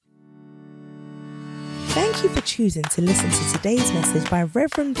Thank you for choosing to listen to today's message by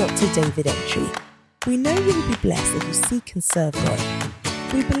Reverend Dr. David Entry. We know you will be blessed as you seek and serve God.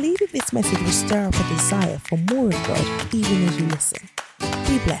 We believe that this message will stir up a desire for more of God even as you listen.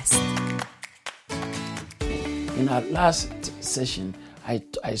 Be blessed. In our last session, I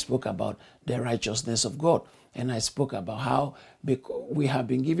spoke about the righteousness of God. And I spoke about how we have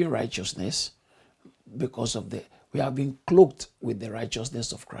been given righteousness because of we have been cloaked with the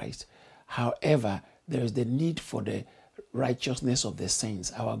righteousness of Christ. However, there is the need for the righteousness of the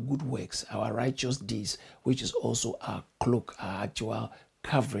saints, our good works, our righteous deeds, which is also our cloak, our actual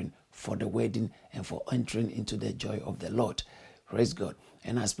covering for the wedding and for entering into the joy of the Lord. Praise God.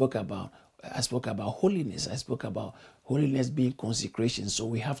 And I spoke about holiness. I spoke about holiness being consecration. So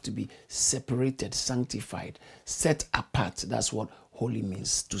we have to be separated, sanctified, set apart. That's what holy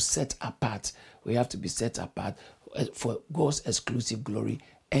means, to set apart. We have to be set apart for God's exclusive glory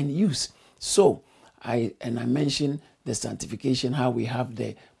and use. So I mentioned the sanctification, how we have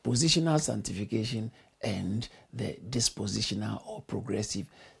the positional sanctification and the dispositional or progressive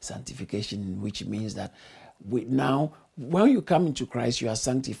sanctification, which means that now, when you come into Christ, you are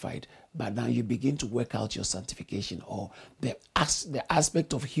sanctified, but now you begin to work out your sanctification, or the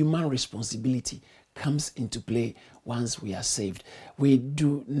aspect of human responsibility comes into play once we are saved. We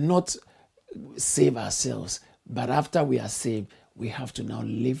do not save ourselves, but after we are saved, we have to now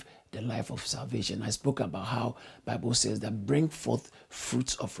live the life of salvation. I spoke about how Bible says that bring forth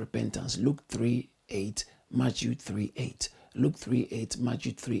fruits of repentance. Luke 3:8, Matthew 3:8. Luke 3:8,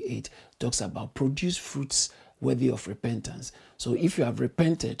 Matthew 3:8 talks about produce fruits worthy of repentance. So if you have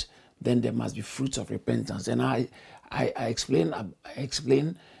repented, then there must be fruits of repentance. And I explain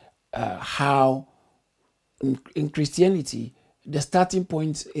how in Christianity, the starting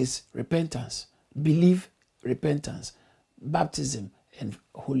point is repentance, belief, repentance, baptism, and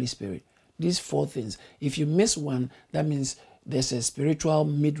Holy Spirit. These four things. If you miss one, that means there's a spiritual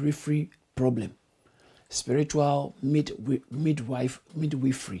midwifery problem. Spiritual midwifery.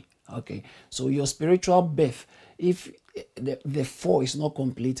 Okay, so your spiritual birth, if the four is not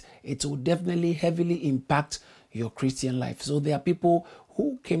complete, it will definitely heavily impact your Christian life. So there are people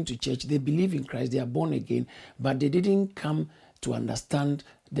who came to church, they believe in Christ, they are born again, but they didn't come to understand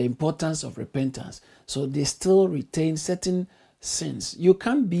the importance of repentance. So they still retain certain sins. You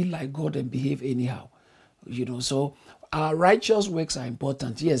can't be like God and behave anyhow. So our righteous works are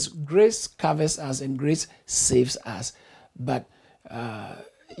important. Yes, grace covers us and grace saves us, but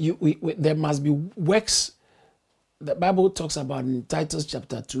there must be works. The Bible talks about in Titus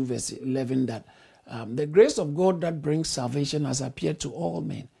chapter 2 verse 11 that the grace of God that brings salvation has appeared to all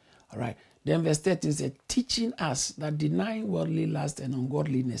men. All right. Then verse 13 said, teaching us that denying worldly lust and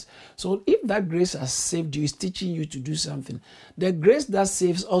ungodliness. So if that grace has saved you, is teaching you to do something. The grace that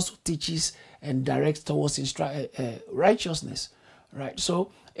saves also teaches and directs towards righteousness. Right.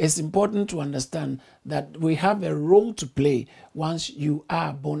 So it's important to understand that we have a role to play once you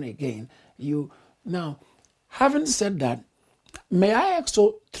are born again. Now, having said that, may I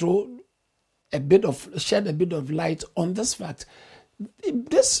also shed a bit of light on this fact.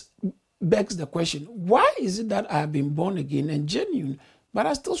 This begs the question, why is it that I have been born again and genuine, but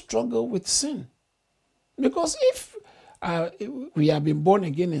I still struggle with sin? Because if we have been born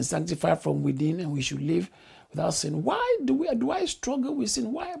again and sanctified from within and we should live without sin, why do I struggle with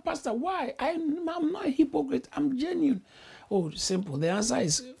sin? Why, Pastor? Why? I'm not a hypocrite. I'm genuine. Oh, simple. The answer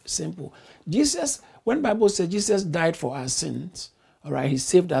is simple. When Bible says Jesus died for our sins, all right, he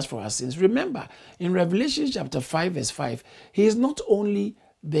saved us for our sins. Remember, in Revelation chapter 5, verse 5, he is not only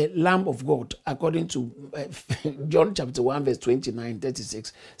the Lamb of God, according to John chapter 1, verse 29,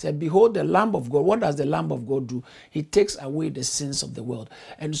 36, said, behold, the Lamb of God. What does the Lamb of God do? He takes away the sins of the world.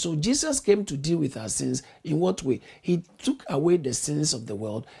 And so Jesus came to deal with our sins. In what way? He took away the sins of the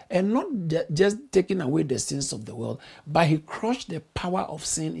world, and not just taking away the sins of the world, but he crushed the power of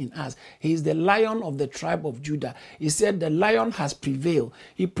sin in us. He is the Lion of the tribe of Judah. He said the Lion has prevailed.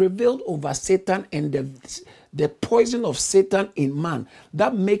 He prevailed over Satan and the poison of Satan in man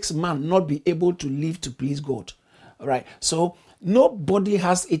that makes man not be able to live to please God. All right. So nobody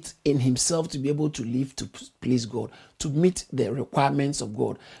has it in himself to be able to live to please God, to meet the requirements of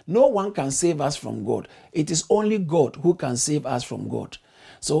God. No one can save us from God. It is only God who can save us from God.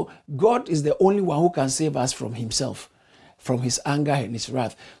 So God is the only one who can save us from himself. from his anger and his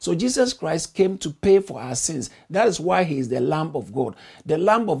wrath. So Jesus Christ came to pay for our sins. That is why he is the Lamb of God. The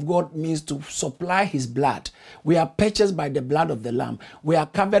Lamb of God means to supply his blood. We are purchased by the blood of the Lamb. We are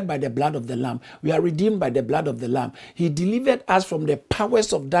covered by the blood of the Lamb. We are redeemed by the blood of the Lamb. He delivered us from the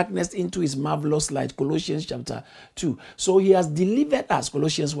powers of darkness into his marvelous light. Colossians chapter 2. So he has delivered us,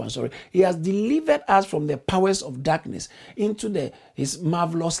 Colossians 1, sorry. He has delivered us from the powers of darkness into his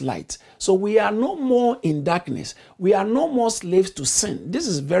marvelous light. So we are no more in darkness. We are no more slaves to sin. This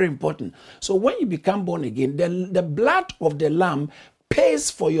is very important. So when you become born again, the blood of the Lamb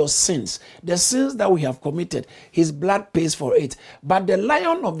pays for your sins. The sins that we have committed, his blood pays for it. But the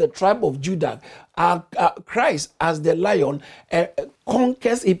Lion of the tribe of Judah, Christ as the Lion,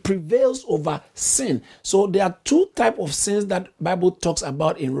 conquers, he prevails over sin. So there are two types of sins that Bible talks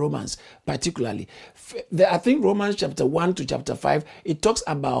about in Romans, particularly. I think Romans chapter 1 to chapter 5, it talks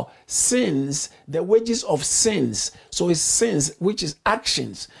about sins, the wages of sins. So it's sins, which is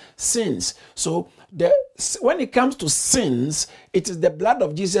actions, sins. So when it comes to sins, it is the blood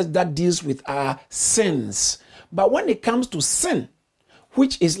of Jesus that deals with our sins. But when it comes to sin,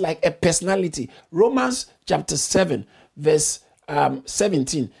 which is like a personality, Romans chapter 7, verse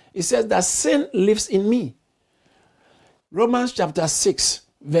 17, it says that sin lives in me. Romans chapter 6,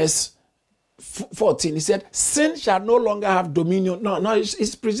 verse 14, he said, sin shall no longer have dominion. No,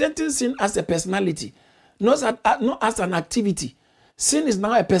 it's presenting sin as a personality, not as an activity. Sin is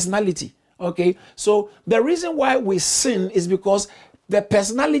now a personality. Okay, so the reason why we sin is because the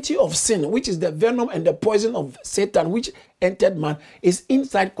personality of sin, which is the venom and the poison of Satan, which entered man, is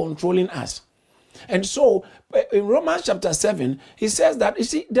inside controlling us. And so in Romans chapter 7, he says that, you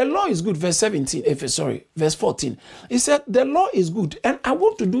see, the law is good, verse 14. He said, the law is good, and I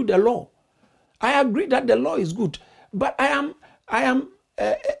want to do the law. I agree that the law is good, but I am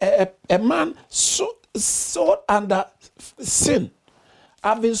a man sold under sin.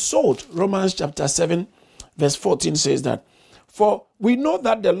 I've been sold. Romans chapter 7, verse 14 says that, for we know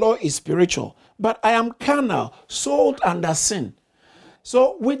that the law is spiritual, but I am carnal, sold under sin.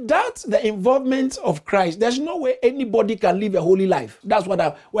 So without the involvement of Christ, there's no way anybody can live a holy life. That's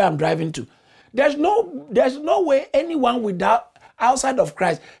where I'm driving to. There's no way anyone outside of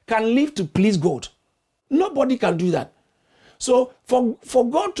Christ can live to please God. Nobody can do that. So for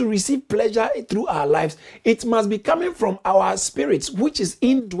God to receive pleasure through our lives, it must be coming from our spirits, which is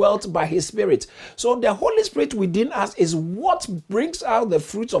indwelt by his spirit. So the Holy Spirit within us is what brings out the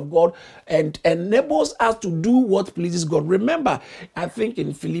fruits of God and enables us to do what pleases God. Remember, I think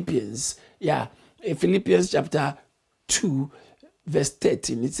in Philippians chapter 2, verse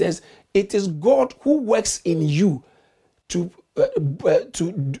 13, it says, it is God who works in you to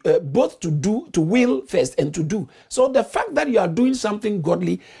both to will first and to do. So the fact that you are doing something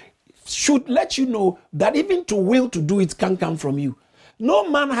godly should let you know that even to will to do it can come from you. No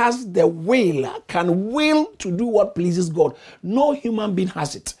man has the can will to do what pleases God. No human being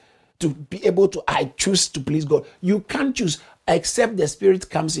has it to be able to, I choose to please God. You can't choose except the Spirit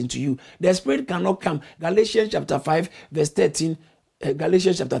comes into you. The Spirit cannot come. Galatians chapter 5, verse 13.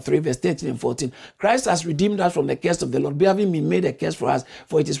 Galatians chapter 3, verse 13 and 14. Christ has redeemed us from the curse of the Lord, having been made a curse for us.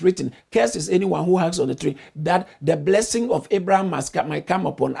 For it is written, cursed is anyone who hangs on the tree, that the blessing of Abraham might come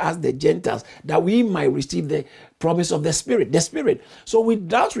upon us, the Gentiles, that we might receive the promise of the Spirit. The Spirit. So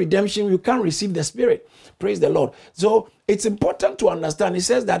without redemption, you can't receive the Spirit. Praise the Lord. So it's important to understand. He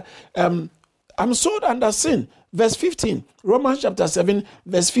says that I'm sold under sin. Verse 15. Romans chapter 7,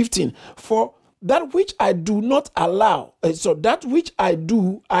 verse 15. For that which I do not allow, so that which I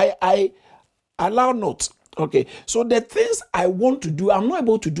do, I allow not. Okay, so the things I want to do, I'm not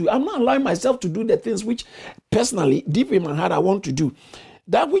able to do. I'm not allowing myself to do the things which personally, deep in my heart, I want to do.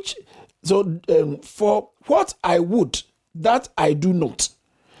 That which, for what I would, that I do not.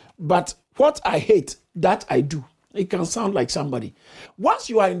 But what I hate, that I do. It can sound like somebody.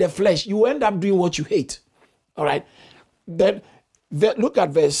 Once you are in the flesh, you end up doing what you hate. All right, then. Look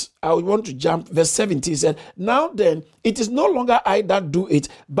at verse 17 said, now then, it is no longer I that do it,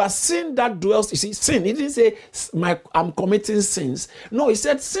 but sin that dwells. You see, sin, it didn't say I'm committing sins. No, he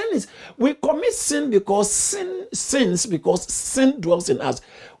said we commit sin because sin dwells in us.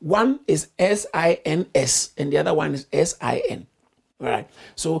 One is S-I-N-S and the other one is S-I-N. All right.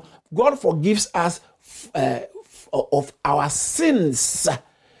 So God forgives us of our sins.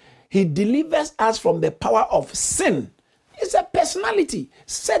 He delivers us from the power of sin. It's a personality.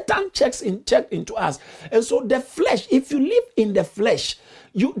 Satan checks into us. And so the flesh, if you live in the flesh,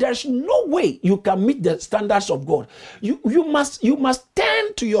 there's no way you can meet the standards of God. You must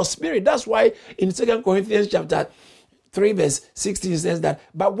turn to your spirit. That's why in 2 Corinthians chapter 3 verse 16 says that,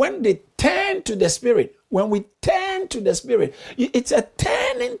 but when they turn to the Spirit, When we turn to the Spirit, it's a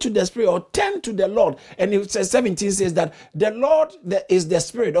turning to the Spirit or turn to the Lord. And it says 17 says that the Lord is the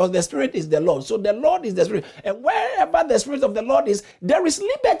Spirit, or the Spirit is the Lord. So the Lord is the Spirit. And wherever the Spirit of the Lord is, there is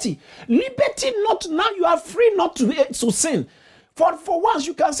liberty. Liberty, not now you are free not to sin. For once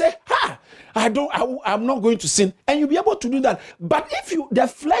you can say, I'm not going to sin, and you'll be able to do that. But if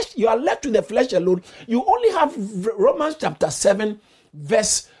you are left to the flesh alone, you only have Romans chapter 7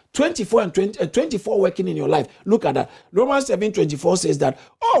 verse 24 and 24 working in your life. Look at that. Romans 7:24 says that,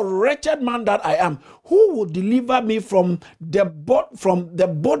 "Oh, wretched man that I am, who will deliver me from the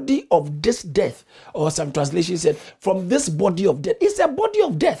body of this death?" Or some translation said, "From this body of death." It's a body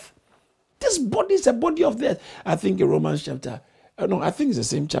of death. This body is a body of death. I think in Romans chapter, I think it's the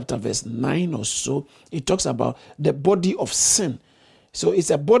same chapter, verse 9 or so. It talks about the body of sin. So it's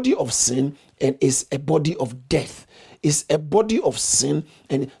a body of sin and it's a body of death. It's a body of sin.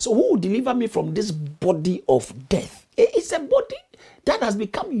 And so who will deliver me from this body of death? It's a body that has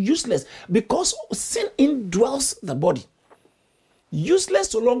become useless because sin indwells the body. Useless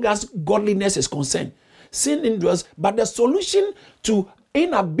so long as godliness is concerned. Sin indwells, but the solution to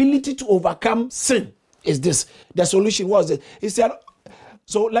inability to overcome sin is this. The solution was it. He said,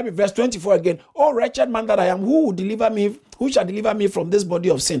 so let me verse 24 again. "Oh, wretched man that I am, who shall deliver me from this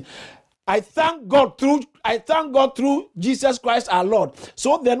body of sin? I thank God through Jesus Christ our Lord.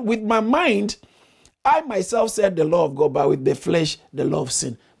 So then with my mind, I myself serve the law of God, but with the flesh, the law of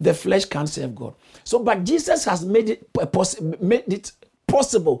sin." The flesh can't serve God. So, but Jesus has made it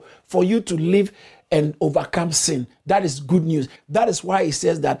possible for you to live and overcome sin. That is good news. That is why he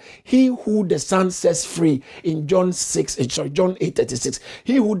says that he who the Son sets free in John 8:36.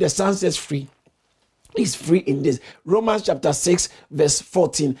 He who the Son sets free is free in this. Romans chapter 6 verse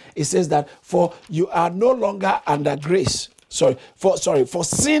 14. It says that for you are no longer under grace. For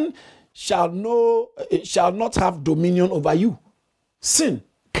sin shall not have dominion over you. Sin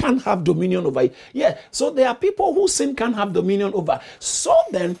can't have dominion over you. Yeah, so there are people who sin can't have dominion over. So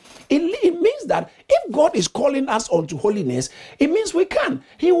then it means that if God is calling us unto holiness, it means we can.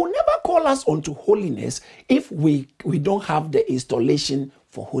 He will never call us unto holiness if we don't have the installation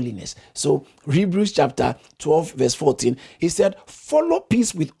for holiness. So Hebrews chapter 12 verse 14, he said, "Follow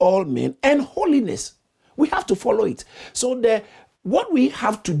peace with all men and holiness." We have to follow it. So what we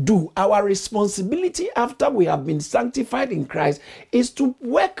have to do, our responsibility after we have been sanctified in Christ, is to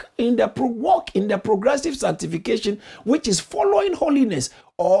walk in the progressive sanctification, which is following holiness.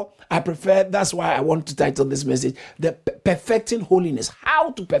 Or I prefer, that's why I want to title this message, the perfecting holiness. How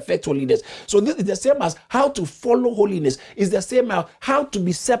to perfect holiness. So this is the same as how to follow holiness. It's the same as how to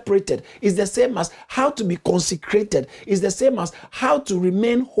be separated. It's the same as how to be consecrated. It's the same as how to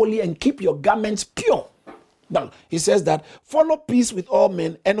remain holy and keep your garments pure. Now, he says that follow peace with all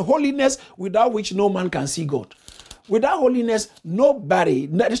men and holiness, without which no man can see God. Without holiness,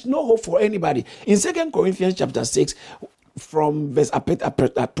 there is no hope for anybody. In 2 Corinthians chapter 6, from verse, I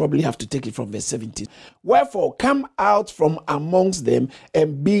probably have to take it from verse 17. "Wherefore, come out from amongst them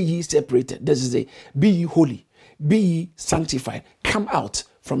and be ye separated." This is be ye holy, be ye sanctified. Come out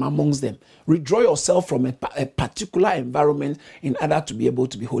from amongst them. Withdraw yourself from a particular environment in order to be able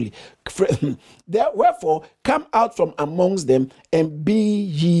to be holy. "Wherefore, come out from amongst them and be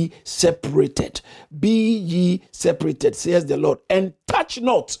ye separated. Be ye separated, says the Lord, and touch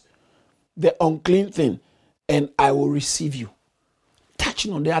not the unclean thing, and I will receive you."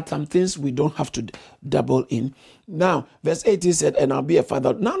 Touching on, there are some things we don't have to double in. Now, verse 18 said, "And I'll be a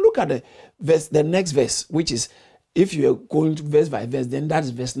father." Now look at the next verse, which is, if you are going to verse by verse, then that's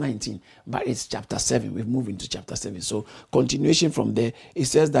verse 19. But it's chapter 7. We've moved into chapter 7. So continuation from there, it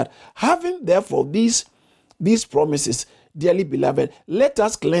says that, "Having therefore these promises, dearly beloved, let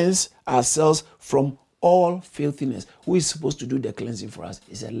us cleanse ourselves from all filthiness." Who is supposed to do the cleansing for us?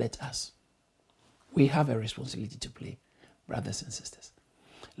 He said, let us. We have a responsibility to play, brothers and sisters.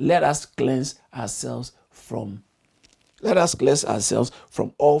 Let us cleanse ourselves from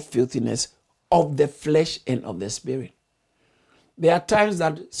all filthiness of the flesh and of the spirit. There are times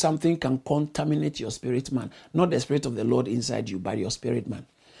that something can contaminate your spirit man, not the Spirit of the Lord inside you, but your spirit man.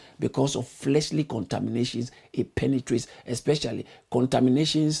 Because of fleshly contaminations, it penetrates, especially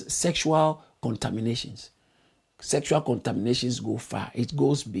contaminations, sexual contaminations. Sexual contaminations go far. It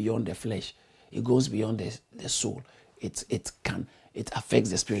goes beyond the flesh. It goes beyond the soul. It affects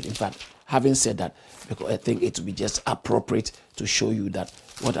the spirit. In fact, having said that, because I think it would be just appropriate to show you that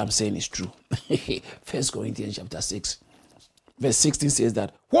what I'm saying is true. 1 Corinthians chapter 6, verse 16 says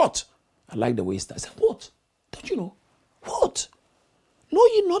that, "What?" I like the way it starts. "What? Don't you know? What? Know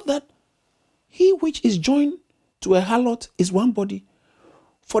ye not that he which is joined to a harlot is one body?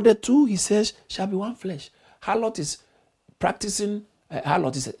 For the two, he says, shall be one flesh. Harlot is practicing,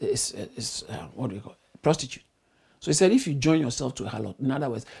 harlot is what do you call it? Prostitute. So he said, if you join yourself to a harlot, in other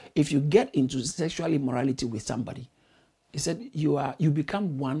words, if you get into sexual immorality with somebody, he said, you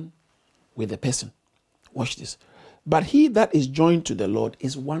become one with the person. Watch this. But he that is joined to the Lord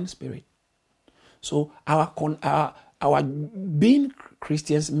is one spirit. So our being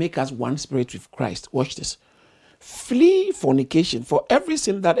Christians make us one spirit with Christ. Watch this. Flee fornication. For every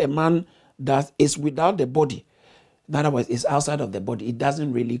sin that a man does is without the body. In other words, it's outside of the body. It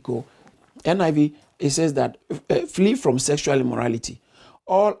doesn't really go. NIV, it says that flee from sexual immorality.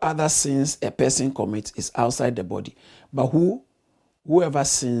 All other sins a person commits is outside the body. But whoever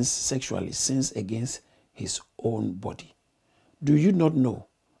sins sexually sins against his own body. Do you not know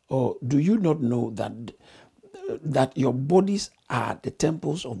that your bodies are the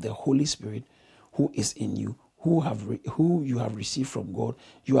temples of the Holy Spirit who is in you, who you have received from God?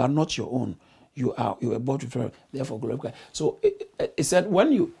 You are not your own. You were bought with prayer, therefore glorify. So it said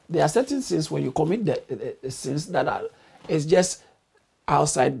there are certain sins when you commit the sins that it's just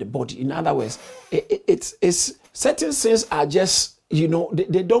outside the body. In other words, it's certain sins are just,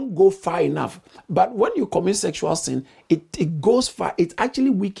 they don't go far enough. But when you commit sexual sin, it goes far. It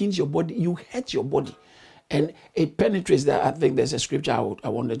actually weakens your body. You hurt your body. And it penetrates that. I think there's a scripture I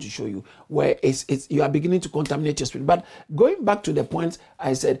wanted to show you where you are beginning to contaminate your spirit. But going back to the point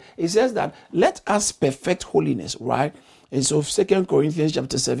I said, it says that let us perfect holiness, right? And so 2 Corinthians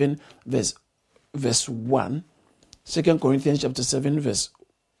chapter 7, verse 1. 2 Corinthians chapter 7, verse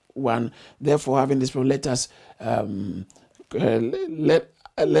 1. Therefore, having this problem,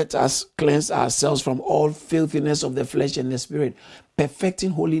 let us cleanse ourselves from all filthiness of the flesh and the spirit.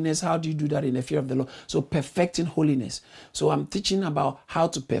 Perfecting holiness. How do you do that? In the fear of the Lord. So perfecting holiness. So I'm teaching about how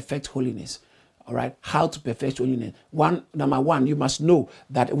to perfect holiness. All right. How to perfect holiness. Number one, you must know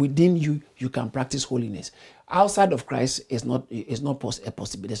that within you can practice holiness. Outside of Christ is not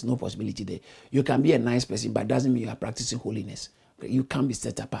possible. There's no possibility there. You can be a nice person, but it doesn't mean you are practicing holiness. You can't be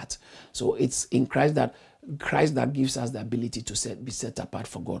set apart. So it's in Christ that gives us the ability to be set apart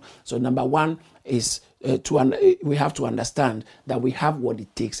for God. So number one is we have to understand that we have what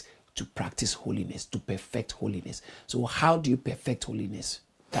it takes to practice holiness, to perfect holiness. So how do you perfect holiness?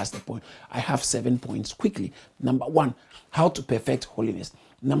 That's the point. I have 7 points quickly. Number one, how to perfect holiness.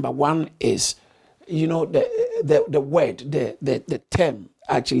 Number one is, the word, the term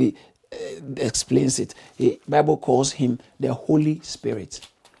actually explains it. The Bible calls him the Holy Spirit.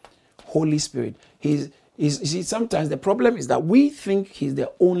 Holy Spirit. Sometimes the problem is that we think he's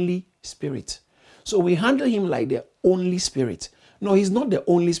the only spirit. So we handle him like the only spirit. No, he's not the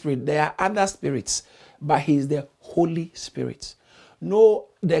only spirit. There are other spirits, but he's the Holy Spirit. No,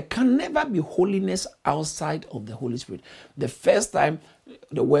 there can never be holiness outside of the Holy Spirit. The first time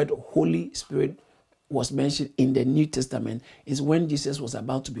the word Holy Spirit was mentioned in the New Testament is when Jesus was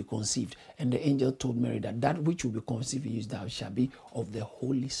about to be conceived, and the angel told Mary that which will be conceived in you thou shall be of the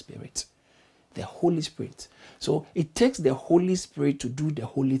Holy Spirit. The Holy Spirit. So it takes the Holy Spirit to do the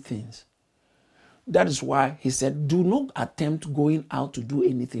holy things. That is why he said, do not attempt going out to do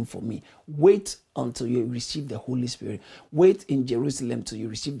anything for me. Wait until you receive the Holy Spirit. Wait in Jerusalem till you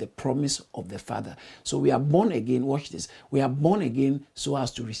receive the promise of the Father. So we are born again. Watch this. We are born again so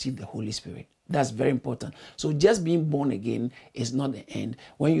as to receive the Holy Spirit. That's very important. So just being born again is not the end.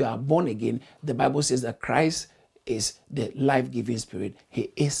 When you are born again, the Bible says that Christ is the life-giving spirit.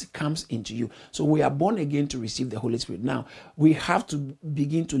 He comes into you. So we are born again to receive the Holy Spirit. Now, we have to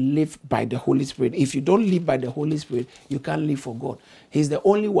begin to live by the Holy Spirit. If you don't live by the Holy Spirit, you can't live for God. He's the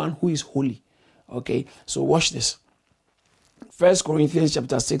only one who is holy. Okay, so watch this. 1 Corinthians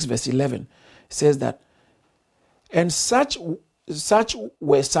chapter 6, verse 11 says that, and such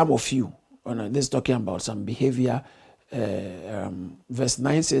were some of you. This is talking about some behavior. Verse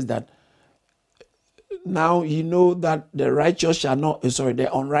 9 says that, now you know that the unrighteous shall not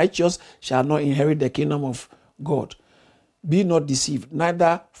inherit the kingdom of God. Be not deceived,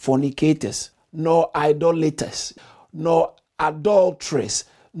 neither fornicators, nor idolaters, nor adulterers,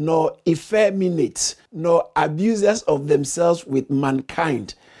 nor effeminates, nor abusers of themselves with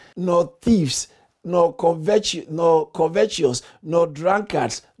mankind, nor thieves, nor covetous, nor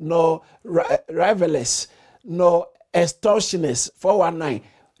drunkards, nor revelers, nor extortioners, 419,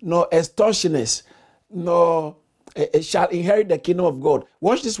 nor extortioners, nor shall inherit the kingdom of God.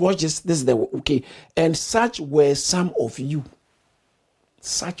 Watch this. This is the okay. And such were some of you.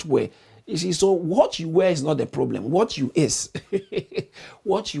 Such were. You see, so what you were is not the problem. What you is,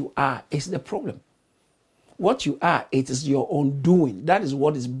 what you are is the problem. what you are, it is your own doing. That is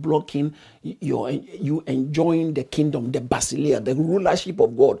what is blocking you enjoying the kingdom, the basileia, the rulership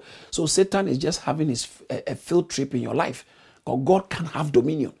of God. So Satan is just having a field trip in your life. Because God can have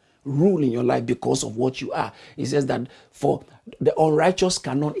dominion, rule in your life because of what you are. He says that for the unrighteous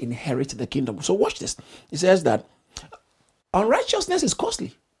cannot inherit the kingdom. So watch this. He says that unrighteousness is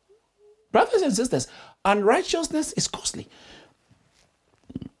costly. Brothers and sisters, unrighteousness is costly.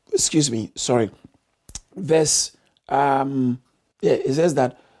 Excuse me, sorry. Verse, it says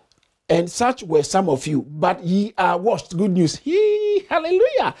that, and such were some of you, but ye are washed. Good news.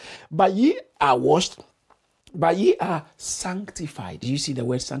 Hallelujah. But ye are washed, but ye are sanctified. Do you see the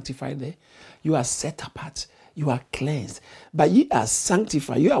word sanctified there? You are set apart. You are cleansed. But ye are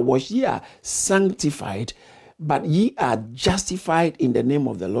sanctified. You are washed. Ye are sanctified. But ye are justified in the name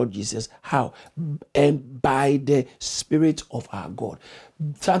of the Lord Jesus. How? And by the Spirit of our God.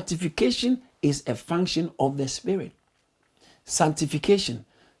 Sanctification is a function of the Spirit. Sanctification,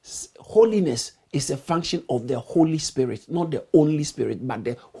 holiness is a function of the Holy Spirit, not the only Spirit, but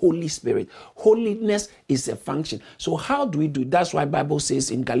the Holy Spirit. Holiness is a function. So how do we do it? That's why Bible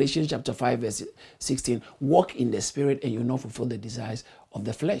says in Galatians chapter 5, verse 16, walk in the Spirit and you'll not fulfill the desires of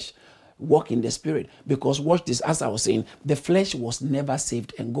the flesh. Walk in the Spirit. Because watch this, as I was saying, the flesh was never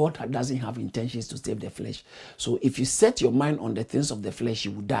saved and God doesn't have intentions to save the flesh. So if you set your mind on the things of the flesh,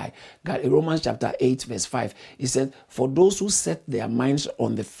 you will die. God, in Romans chapter 8 verse 5, he said, for those who set their minds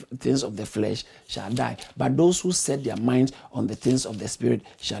on the things of the flesh shall die, but those who set their minds on the things of the Spirit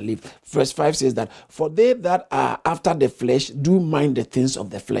shall live. Verse 5 says that, for they that are after the flesh do mind the things of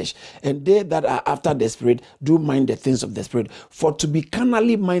the flesh, and they that are after the Spirit do mind the things of the Spirit. For to be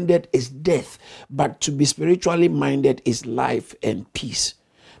carnally minded is death, but to be spiritually minded is life and peace.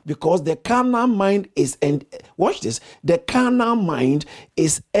 Because the carnal mind is, and watch this, the carnal mind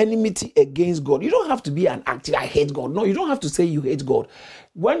is enmity against God. You don't have to be an active, I hate God. No, you don't have to say you hate God.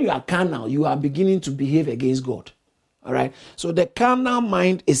 When you are carnal, you are beginning to behave against God. All right. So the carnal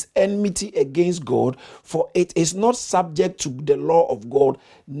mind is enmity against God, for it is not subject to the law of God,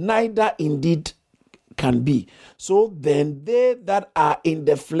 neither indeed can be. So then they that are in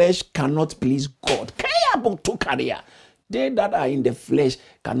the flesh cannot please God. They that are in the flesh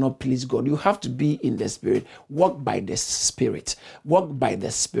cannot please God. You have to be in the Spirit. Walk by the Spirit. Walk by the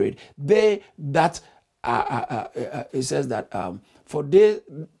Spirit. They that it says that for they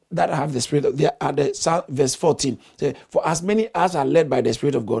that have the Spirit, they are the, verse 14. For as many as are led by the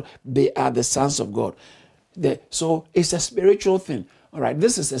Spirit of God, they are the sons of God. So it's a spiritual thing. All right,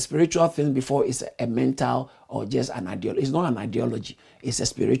 this is a spiritual thing before it's a mental or just an ideology. It's not an ideology. It's a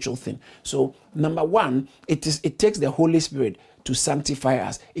spiritual thing. So number one, it takes the Holy Spirit to sanctify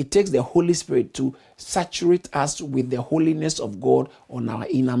us. It takes the Holy Spirit to saturate us with the holiness of God on our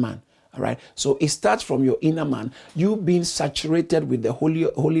inner man. All right, so it starts from your inner man, you being saturated with the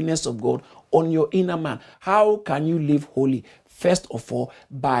holiness of God on your inner man. How can you live holy? First of all,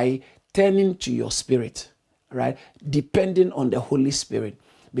 by turning to your spirit. Right, depending on the Holy Spirit,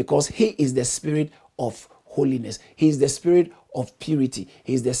 because He is the Spirit of holiness. He is the Spirit of purity.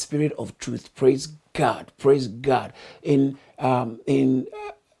 He is the Spirit of truth. Praise God. Praise God. I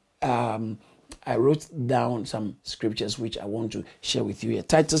wrote down some scriptures which I want to share with you here.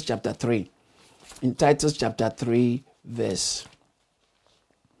 Titus chapter 3. In Titus chapter 3, verse.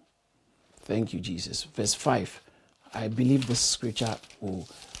 Thank you, Jesus. Verse 5. I believe this scripture will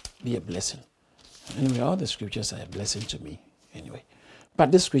be a blessing. Anyway, all the scriptures are a blessing to me. Anyway,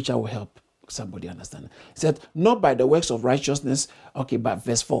 but this scripture will help somebody understand. It said, not by the works of righteousness. Okay, but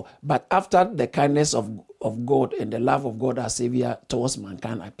verse 4. But after the kindness of God and the love of God our Savior towards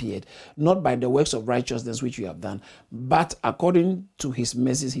mankind appeared, not by the works of righteousness which we have done, but according to His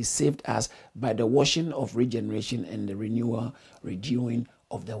mercies He saved us by the washing of regeneration and the renewing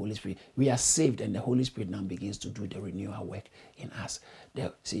of the Holy Spirit. We are saved, and the Holy Spirit now begins to do the renewal work in us.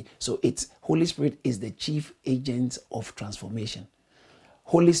 So it's Holy Spirit is the chief agent of transformation.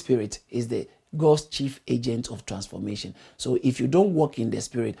 Holy Spirit is the God's chief agent of transformation. So if you don't walk in the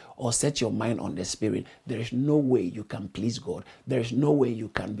Spirit or set your mind on the Spirit, there is no way you can please God. There is no way you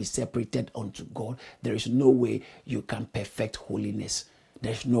can be separated unto God. There is no way you can perfect holiness.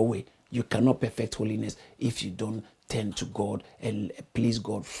 There is no way. You cannot perfect holiness if you don't turn to God and please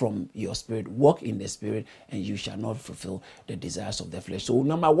God from your spirit. Walk in the Spirit and you shall not fulfill the desires of the flesh. So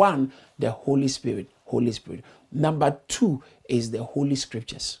number one, the Holy Spirit. Holy Spirit. Number two is the Holy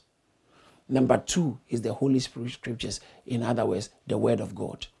Scriptures. Number two is the Holy Spirit Scriptures. In other words, the Word of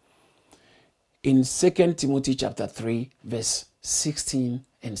God. In 2 Timothy chapter 3, verse 16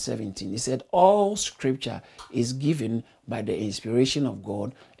 and 17, he said, all Scripture is given by the inspiration of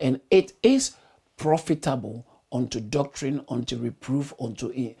God, and it is profitable unto doctrine, unto reproof,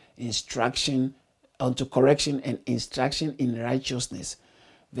 unto instruction, unto correction and instruction in righteousness.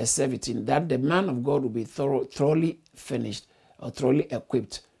 Verse 17, that the man of God will be thoroughly finished or thoroughly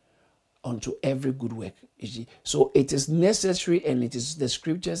equipped unto every good work. You see? So it is necessary, and the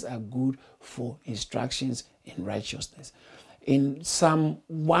scriptures are good for instructions in righteousness. In Psalm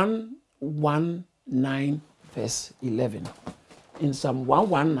 119 verse 11, in Psalm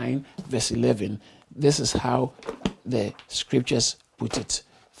 119 verse 11, this is how the scriptures put it.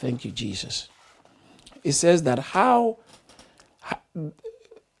 Thank you, Jesus. It says that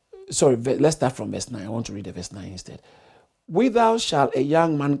let's start from verse 9. I want to read the verse 9 instead. Whither shall a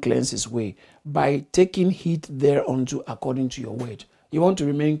young man cleanse his way? By taking heed thereunto according to your word. You want to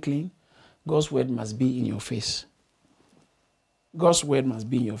remain clean? God's word must be in your face. God's word must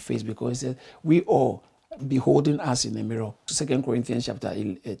be in your face, because it says, we all beholding us in a mirror. 2 Corinthians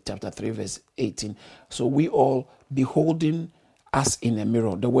chapter 3 verse 18. So we all beholding us in a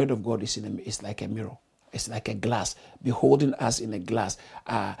mirror. The word of God is like a mirror. It's like a glass. Beholding us in a glass,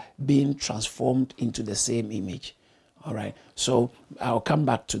 being transformed into the same image. All right. So I'll come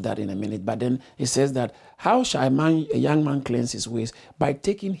back to that in a minute. But then it says that, how shall a young man cleanse his ways? By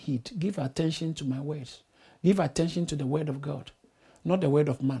taking heed. Give attention to my words. Give attention to the word of God, not the word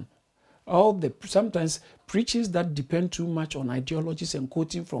of man. Sometimes preachers that depend too much on ideologies and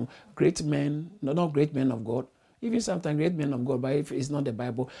quoting from great men, not great men of God, even sometimes great men of God, but if it's not the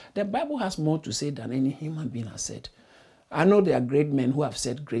Bible has more to say than any human being has said. I know there are great men who have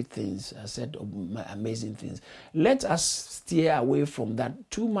said great things, have said amazing things. Let us steer away from that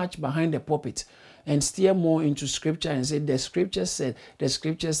too much behind the pulpit and steer more into scripture and say, the scripture said,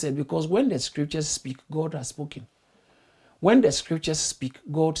 because when the scriptures speak, God has spoken. When the scriptures speak,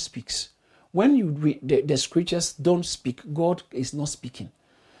 God speaks. When you read the scriptures don't speak, God is not speaking.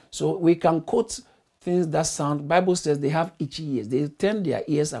 So we can quote things that sound, Bible says they have itchy ears. They turn their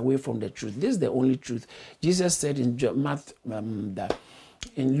ears away from the truth. This is the only truth. Jesus said in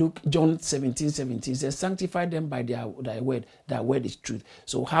Luke, John 17, says, sanctify them by thy word. Thy word is truth.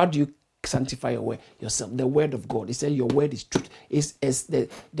 So how do you sanctify your word? Yourself? The word of God. He said your word is truth. It's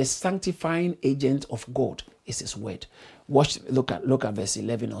the sanctifying agent of God is his word. Look at verse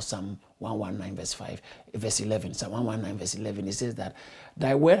 11 of Psalm 119 verse 5. Verse 11, Psalm 119 verse 11. It says that,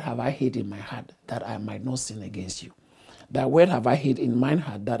 thy word have I hid in my heart, that I might not sin against you. Thy word have I hid in mine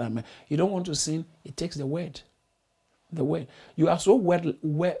heart, that I might. You don't want to sin, it takes the word. The word. You are so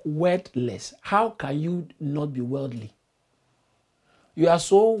wordless. How can you not be worldly? You are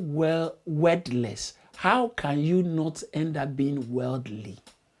so wordless. How can you not end up being worldly?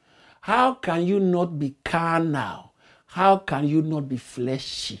 How can you not be carnal? How can you not be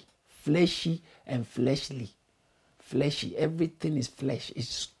fleshy? Fleshy and fleshly. Fleshy. Everything is flesh.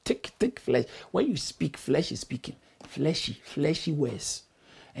 It's thick flesh. When you speak, flesh is speaking. Fleshy words.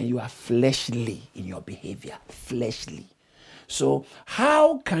 And you are fleshly in your behavior. Fleshly. So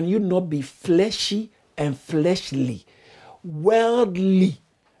how can you not be fleshy and fleshly, worldly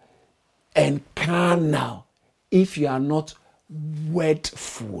and carnal, if you are not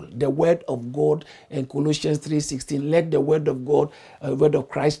wordful? The word of God in Colossians 3:16, let the word of God, word of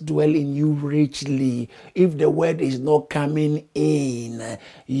Christ dwell in you richly. If the word is not coming in,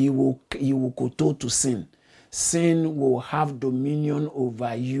 you will kowtow to sin. Sin will have dominion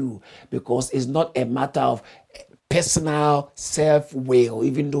over you, because it's not a matter of personal self-will,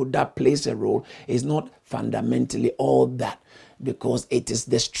 even though that plays a role. It's not fundamentally all that, because it is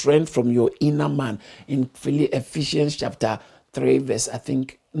the strength from your inner man. In Ephesians chapter 3 verse,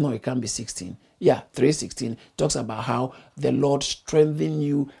 it can't be 16. 3:16 talks about how the Lord strengthen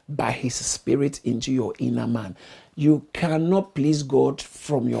you by his spirit into your inner man. You cannot please God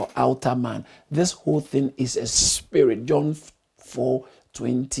from your outer man. This whole thing is a spirit. John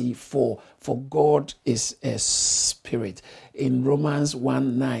 4:24, for God is a spirit. In Romans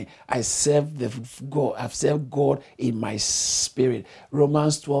 1:9, I've served God in my spirit.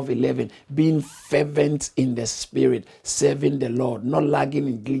 Romans 12:11, being fervent in the spirit, serving the Lord, not lagging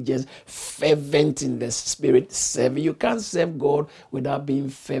in diligence, fervent in the spirit, serving. You can't serve God without being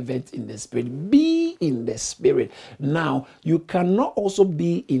fervent in the spirit. Be in the spirit. Now, you cannot also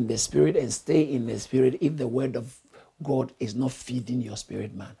be in the spirit and stay in the spirit if the word of God is not feeding your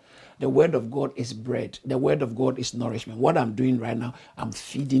spirit, man. The word of God is bread. The word of God is nourishment. What I'm doing right now, I'm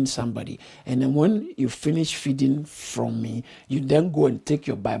feeding somebody. And then when you finish feeding from me, you then go and take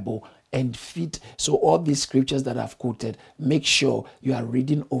your Bible and feed. So all these scriptures that I've quoted, make sure you are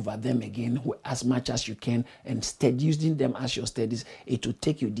reading over them again as much as you can and using them as your studies. It will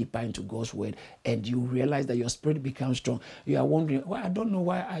take you deeper into God's word, and you realize that your spirit becomes strong. You are wondering, well, I don't know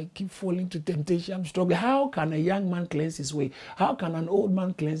why I keep falling to temptation. I'm struggling. How can a young man cleanse his way? How can an old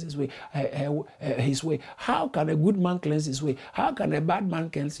man cleanse his way? How can a good man cleanse his way? How can a bad man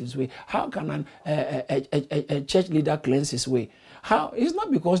cleanse his way? How can a church leader cleanse his way? How? It's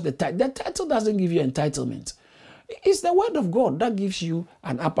not because the title doesn't give you entitlement. It's the word of God that gives you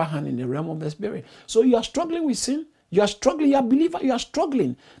an upper hand in the realm of the spirit. So you are struggling with sin. You are struggling. You are a believer. You are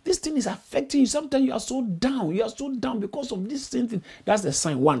struggling. This thing is affecting you. Sometimes you are so down. You are so down because of this same thing. That's the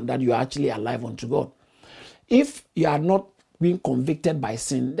sign, one, that you are actually alive unto God. If you are not being convicted by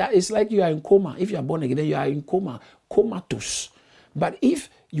sin, that is like you are in coma. If you are born again, you are in comatose. But if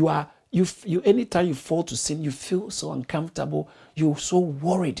you are anytime you fall to sin, you feel so uncomfortable, you're so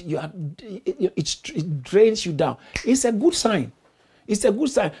worried, it drains you down. It's a good sign. It's a good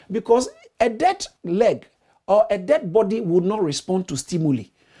sign, because a dead leg or a dead body will not respond to stimuli.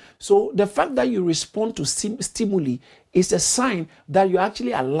 So the fact that you respond to stimuli is a sign that you're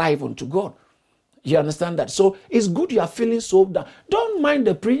actually alive unto God. You understand that? So it's good you are feeling so down. Don't mind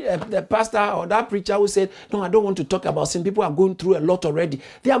the pastor or that preacher who said, no, I don't want to talk about sin. People are going through a lot already.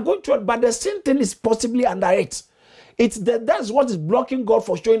 They are going through it, but the sin thing is possibly under it. That's what is blocking God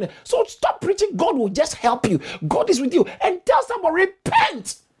for showing it. So stop preaching. God will just help you. God is with you. And tell someone,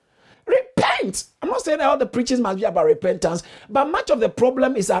 repent. Repent. I'm not saying that all the preachings must be about repentance, but much of the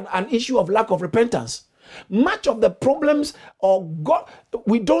problem is an issue of lack of repentance. Much of the problems of God,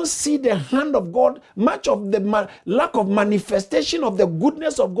 we don't see the hand of God. Much of the lack of manifestation of the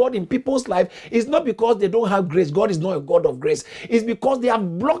goodness of God in people's life is not because they don't have grace. God is not a God of grace. It's because they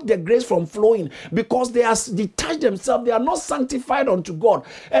have blocked the grace from flowing, because they are detached themselves. They are not sanctified unto God.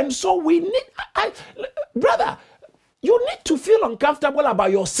 And so we need, brother, you need to feel uncomfortable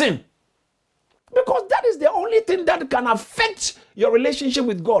about your sin, because that is the only thing that can affect your relationship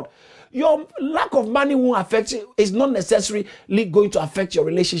with God. Your lack of money won't affect it. It's not necessarily going to affect your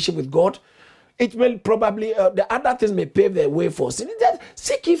relationship with God. It will probably, the other things may pave the way for sin.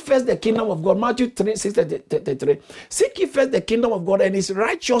 Seek ye first the kingdom of God. Matthew 3:6-33. Seek ye first the kingdom of God and his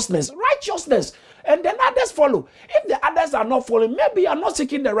righteousness. Righteousness. And then others follow. If the others are not following, maybe you are not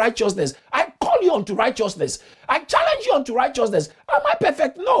seeking the righteousness. I call you unto righteousness. I challenge you unto righteousness. Am I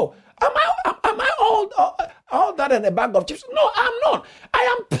perfect? No. Am I all that in a bag of chips? No, I'm not.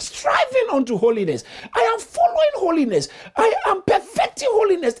 I am striving unto holiness. I am following holiness. I am perfecting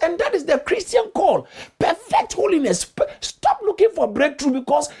holiness. And that is the Christian call. Perfect holiness. Stop looking for breakthrough,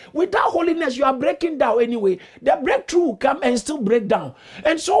 because without holiness, you are breaking down anyway. The breakthrough will come and still break down.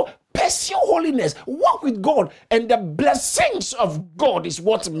 And so pursue holiness, walk with God, and the blessings of God is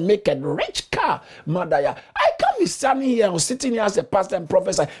what make a rich car. Madaya, I can't be standing here or sitting here as a pastor and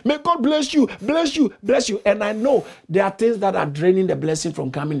prophesy, may God bless you, bless you, bless you. And I know there are things that are draining the blessing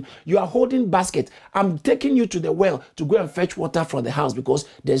from coming. You are holding basket. I'm taking you to the well to go and fetch water from the house, because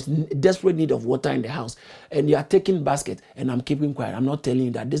there's desperate need of water in the house. And you are taking basket, and I'm keeping quiet. I'm not telling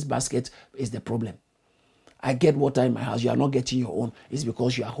you that this basket is the problem. I get water in my house. You are not getting your own. It's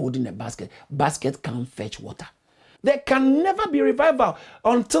because you are holding a basket. Basket can't fetch water. There can never be revival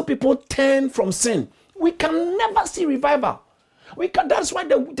until people turn from sin. We can never see revival. That's why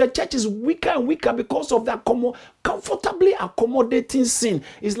the church is weaker and weaker, because of that comfortably accommodating sin.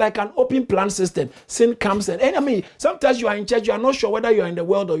 It's like an open plan system. Sin comes and I mean, sometimes you are in church, you are not sure whether you are in the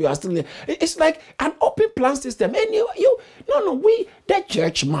world or you are still in. It's like an open plan system. And the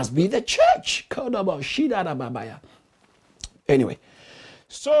church must be the church. Anyway,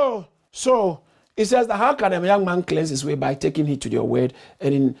 so it says that how can a young man cleanse his way? By taking heed to your word.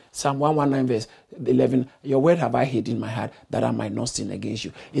 And in Psalm 119 verse 11, your word have I hid in my heart, that I might not sin against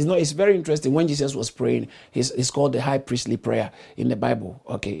you. It's very interesting. When Jesus was praying, it's called the high priestly prayer in the Bible.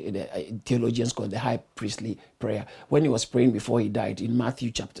 Okay, the theologians call it the high priestly prayer. When he was praying before he died, in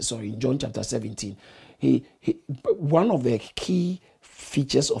John chapter 17, he one of the key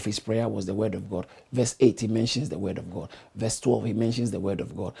features of his prayer was the word of God. Verse 8, he mentions the word of God. Verse 12, he mentions the word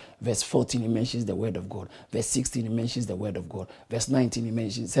of God. Verse 14, he mentions the word of God. Verse 16, he mentions the word of God. Verse 19, he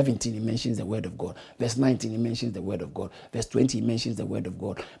mentions 17, he mentions the word of God. Verse 19, he mentions the word of God. Verse 20, he mentions the word of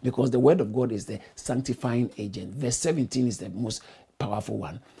God, because the word of God is the sanctifying agent. Verse 17 is the most powerful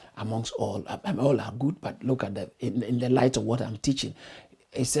one amongst all. All are good, but look at in the light of what I'm teaching.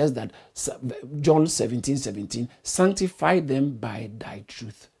 It says that John 17:17, sanctify them by thy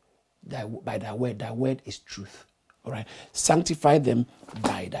truth, by thy word. Thy word is truth. All right, sanctify them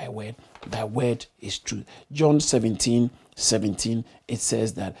by thy word. Thy word is truth. John 17:17 17, it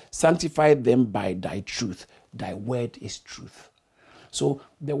says that sanctify them by thy truth. Thy word is truth. So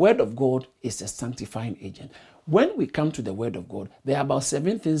the word of God is a sanctifying agent. When we come to the word of God, there are about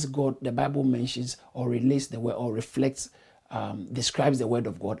 7 things the Bible mentions or relates the word or reflects, describes the word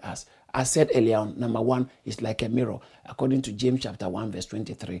of God as. I said earlier on, number 1 is like a mirror. According to James chapter 1, verse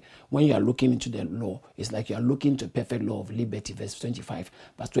 23, when you are looking into the law, it's like you are looking to perfect law of liberty, verse 25.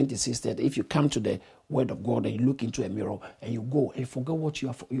 Verse 26 said, if you come to the word of God and you look into a mirror and you go and you forget what you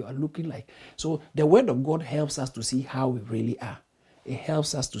are looking like. So the word of God helps us to see how we really are. It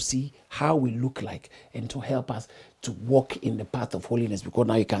helps us to see how we look like and to help us to walk in the path of holiness, because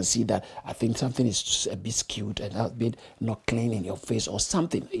now you can see that I think something is a bit skewed and a bit not clean in your face or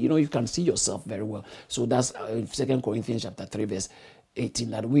something. You can see yourself very well. So that's 2 Corinthians chapter 3 verse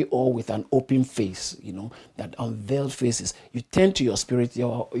 18, that we all with an open face, that unveiled faces, you turn to your spirit,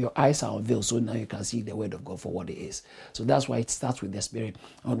 your eyes are unveiled, so now you can see the word of God for what it is. So that's why it starts with the spirit.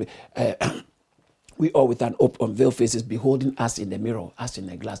 We all with an unveiled faces beholding us in the mirror, us in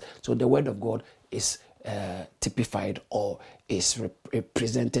a glass. So the word of God is typified or is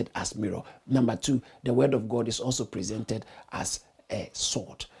represented as mirror. Number 2, the word of God is also presented as a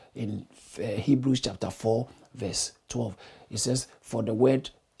sword. In Hebrews chapter 4, verse 12, it says, for the word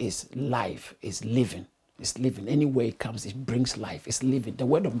is life, is living. It's living. Anywhere it comes, it brings life. It's living. The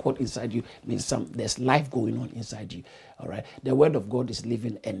word of God inside you means there's life going on inside you. All right. The word of God is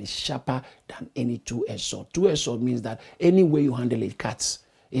living and is sharper than any two-edged sword. Two-edged sword means that any way you handle it, cuts.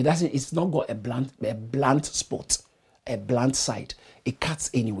 It's not got a blunt spot, a blunt side. It cuts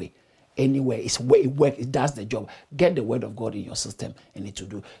anyway. Anywhere, it's where it works, it does the job. Get the word of God in your system and it to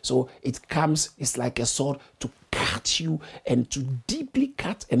do. So it's like a sword to cut you and to deeply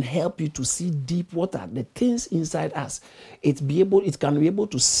cut and help you to see deep what are the things inside us. It can be able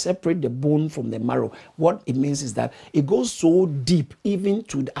to separate the bone from the marrow. What it means is that it goes so deep, even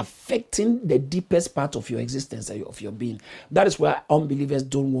to affecting the deepest part of your existence, of your being. That is why unbelievers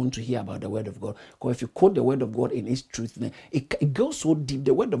don't want to hear about the word of God. Because if you quote the word of God in its truth, it goes so deep.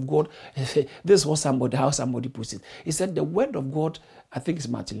 The word of God, this was how somebody puts it. He said the word of God, I think it's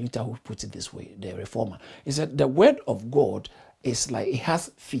Martin Luther who puts it this way, the reformer. He said the word of God is like, it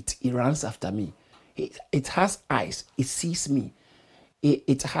has feet, it runs after me. It has eyes, it sees me.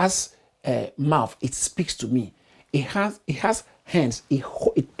 It has a mouth, it speaks to me. It has hands,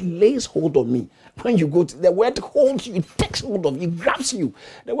 it lays hold on me. When you go to the word, holds you, it takes hold of you, it grabs you.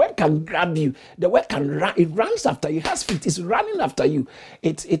 The word can grab you. The word can run, it runs after you. It has feet, it's running after you.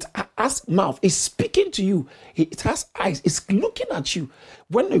 It has mouth, it's speaking to you. It has eyes, it's looking at you.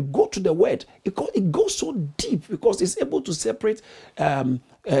 When you go to the word, it goes so deep because it's able to separate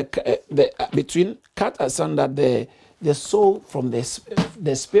between, cut asunder the soul from the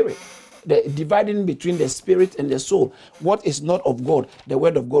spirit. The dividing between the spirit and the soul. What is not of God, the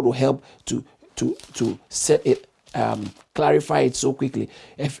word of God will help to set it, clarify it so quickly.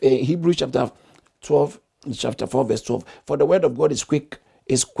 Hebrews chapter 4 verse 12. For the word of God is quick,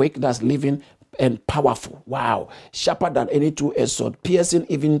 that's living and powerful. Wow. Sharper than any two-edged sword, piercing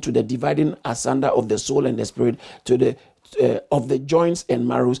even to the dividing asunder of the soul and the spirit, to the of the joints and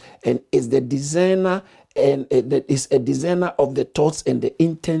marrows, and is the discerner. And that is a discerner of the thoughts and the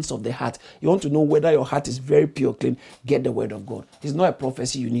intents of the heart. You want to know whether your heart is very pure, clean, get the word of God. It's not a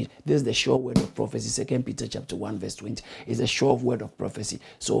prophecy you need. This is the sure word of prophecy. 2 Peter chapter 1 verse 20 is a sure word of prophecy.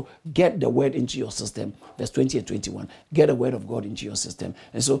 So get the word into your system. Verse 20 and 21. Get the word of God into your system.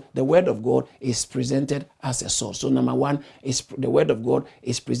 And so the word of God is presented as a sword. So number 1 is the word of God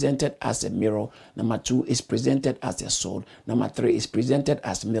is presented as a mirror. Number 2 is presented as a sword. Number 3 is presented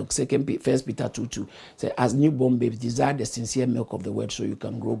as milk. 1 Peter 2:2. As newborn babes, desire the sincere milk of the word so you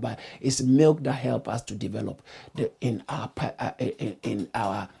can grow by. It's milk that helps us to develop in our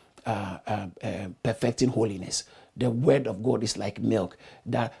perfecting holiness. The word of God is like milk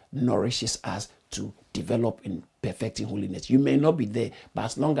that nourishes us to develop in perfecting holiness. You may not be there, but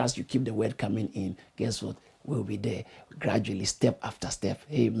as long as you keep the word coming in, guess what? We'll be there gradually, step after step.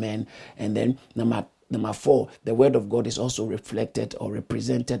 Amen. And then Number 4, the word of God is also reflected or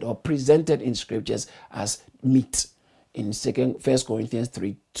represented or presented in scriptures as meat. In 1 Corinthians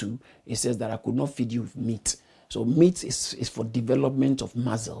 3:2, it says that I could not feed you with meat. So meat is for development of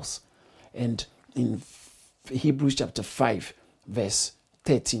muscles. And in Hebrews chapter 5, verse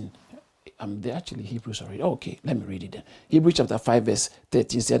 13, they're actually Hebrews already. Okay, let me read it then. Hebrews chapter 5 verse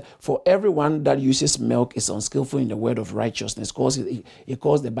 13 said, for everyone that uses milk is unskillful in the word of righteousness. It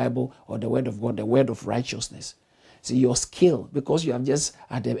calls the Bible or the word of God the word of righteousness. See, your skill, because you are just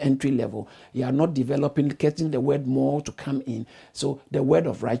at the entry level, you are not developing, getting the word more to come in. So the word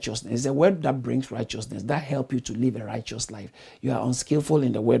of righteousness is the word that brings righteousness, that help you to live a righteous life. You are unskillful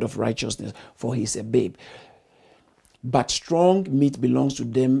in the word of righteousness, for he's a babe. But strong meat belongs to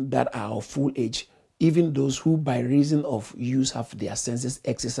them that are of full age, even those who by reason of use have their senses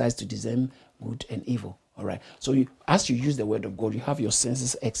exercised to discern good and evil. All right. So as you use the word of God, you have your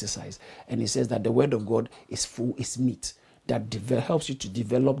senses exercised. And it says that the word of God is meat that helps you to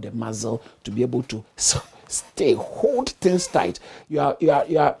develop the muscle to be able to hold things tight. You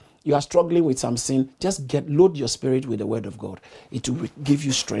are struggling with some sin. Just load your spirit with the word of God. It will give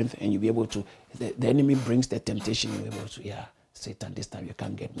you strength, and you'll be able to. The enemy brings the temptation. You'll be able to, Satan, this time you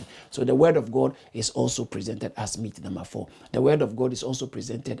can't get me. So the word of God is also presented as meat. Number 4. The word of God is also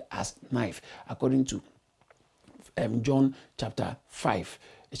presented as knife, according to John chapter 5,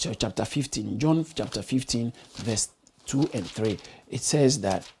 so chapter 15. John chapter 15, verse 2 and 3. It says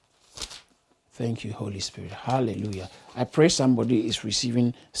that, thank you, Holy Spirit. Hallelujah. I pray somebody is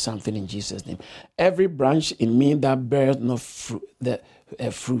receiving something in Jesus' name. Every branch in me that bears no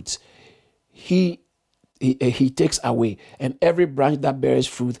fruit, he takes away. And every branch that bears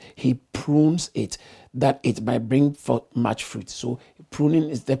fruit, he prunes it, that it might bring forth much fruit. So pruning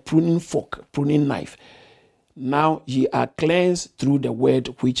is the pruning fork, pruning knife. Now ye are cleansed through the word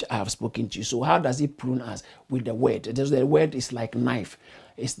which I have spoken to you. So how does he prune us? With the word. The word is like knife.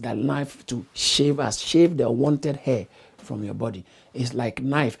 It's the knife to shave the unwanted hair from your body. It's like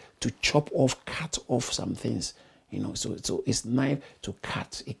knife to cut off some things. So it's knife to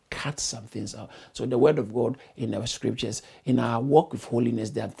cut. It cuts some things out. So the word of God in our scriptures, in our walk with holiness,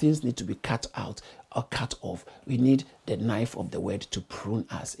 there are things need to be cut out or cut off. We need the knife of the word to prune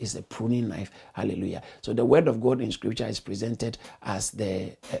us. It's a pruning knife. Hallelujah. So the word of God in scripture is presented as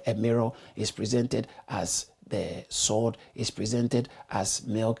a mirror, is presented as the sword, is presented as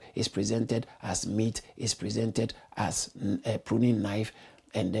milk, is presented as meat, is presented as a pruning knife.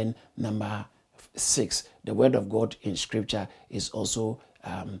 And then number 6, the word of God in scripture is also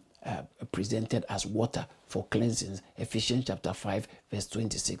presented as water for cleansing. Ephesians chapter 5 verse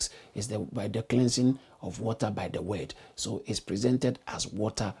 26 is by the cleansing of water by the word. So it's presented as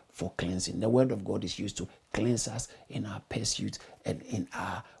water for cleansing. The word of God is used to cleanse us in our pursuit and in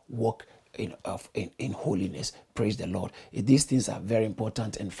our walk in holiness. Praise the Lord. These things are very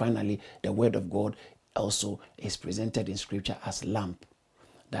important. And finally, the word of God also is presented in scripture as lamp.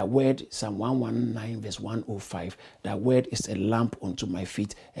 That word, Psalm 119 verse 105, that word is a lamp unto my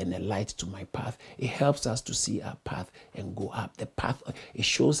feet and a light to my path. It helps us to see our path and go up. The path, it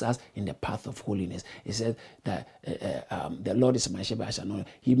shows us in the path of holiness. It says that the Lord is my shepherd, I shall not.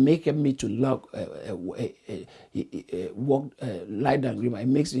 He maketh me to walk, lie down green. It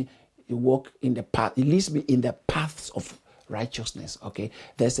makes me walk in the path. It leads me in the paths of righteousness. Okay,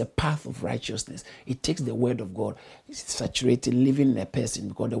 there's a path of righteousness. It takes the word of God, saturating, living in a person,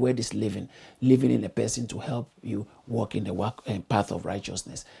 because the word is living in a person to help you walk in the path of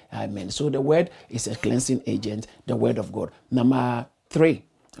righteousness. Amen. So the word is a cleansing agent, the word of God. Number 3.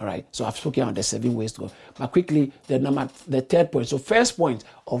 All right. So I've spoken on the 7 ways to go. But quickly, the third point. So first point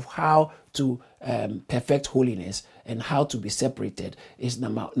of how to perfect holiness and how to be separated is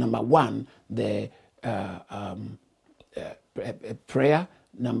number 1, the prayer.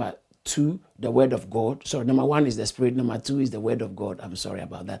 Number 2, the word of God. So number 1 is the spirit. Number 2 is the word of God. I'm sorry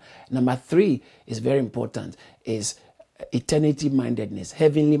about that. Number 3 is very important, is eternity mindedness,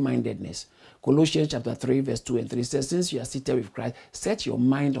 heavenly mindedness. Colossians chapter 3 verse 2 and 3 says, since you are seated with Christ, set your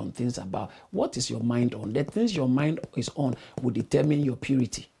mind on things above. What is your mind on? The things your mind is on will determine your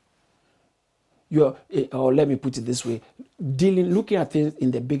purity. Or let me put it this way, looking at things in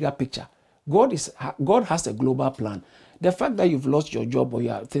the bigger picture. God has a global plan. The fact that you've lost your job or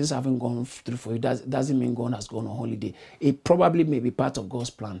things haven't gone through for you doesn't mean God has gone on holiday. It probably may be part of God's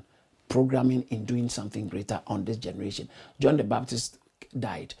plan, programming in doing something greater on this generation. John the Baptist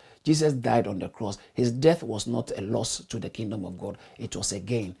died. Jesus died on the cross. His death was not a loss to the kingdom of God. It was a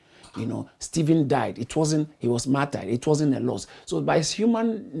gain. Stephen died. He was martyred. It wasn't a loss. So by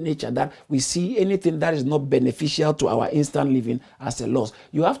human nature that we see anything that is not beneficial to our instant living as a loss.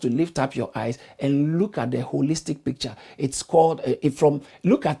 You have to lift up your eyes and look at the holistic picture. It's called,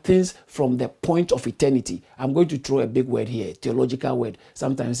 look at things from the point of eternity. I'm going to throw a big word here, theological word.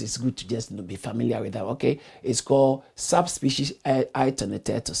 Sometimes it's good to just be familiar with that, okay? It's called subspecies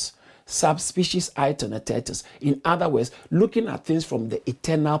aeternitatis. Subspecies aeternitatis. In other words, looking at things from the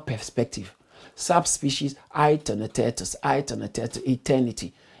eternal perspective. Subspecies aeternitatis,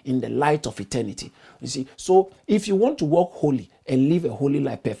 eternity. in the light of eternity. You see, so if you want to walk holy and live a holy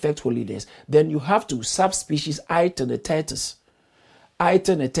life, perfect holiness, then you have to subspecies aeternatetus.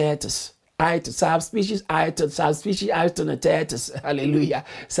 Aeternatetus. Subspecies aeternatetus. Hallelujah.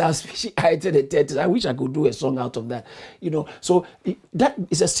 Subspecies aeternatetus. I wish I could do a song out of that. So that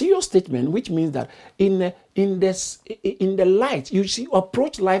is a serious statement, which means that in the light, you see,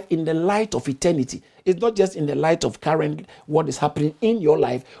 approach life in the light of eternity. It's not just in the light of current what is happening in your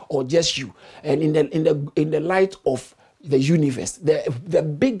life or just you, and in the light of the universe,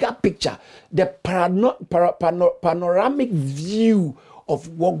 the bigger picture, the panoramic view of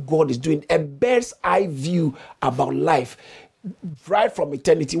what God is doing, a bird's eye view about life right from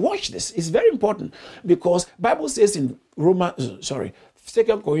eternity. Watch this. It's very important because Bible says in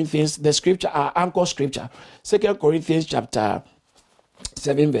 2 Corinthians, the scripture, our anchor scripture, 2 Corinthians chapter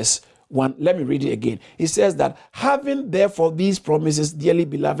 7 verse 1. Let me read it again. It says that having therefore these promises, dearly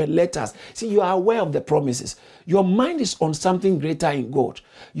beloved, let us. See, you are aware of the promises. Your mind is on something greater in God.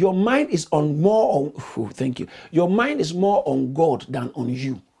 Your mind is thank you. Your mind is more on God than on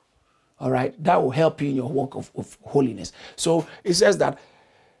you. All right. That will help you in your walk of holiness. So it says that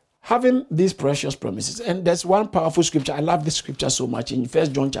having these precious promises, and there's one powerful scripture. I love this scripture so much in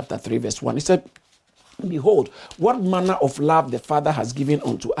 1 John chapter 3 verse 1. It said, behold, what manner of love the Father has given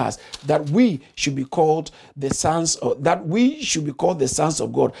unto us, that we should be called the sons of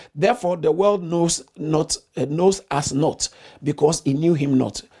God. Therefore, the world knows us not, because it knew him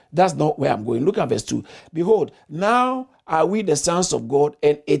not. That's not where I'm going. Look at verse 2. Behold, now are we the sons of God,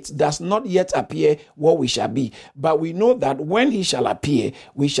 and it does not yet appear what we shall be. But we know that when he shall appear,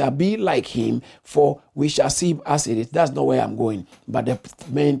 we shall be like him, for we shall see him as it is. That's not where I'm going, but the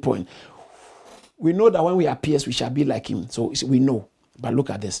main point. We know that when we appear, we shall be like him. So we know. But look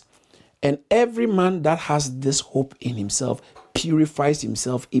at this. And every man that has this hope in himself purifies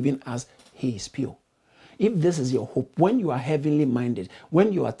himself even as he is pure. If this is your hope, when you are heavenly minded,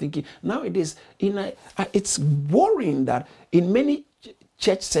 when you are thinking, nowadays, it's worrying that in many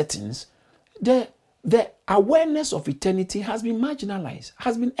church settings, the awareness of eternity has been marginalized,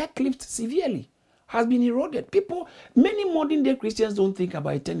 has been eclipsed severely, has been eroded. Many modern day Christians don't think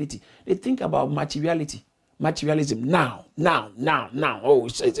about eternity. They think about materialism. Now. Oh,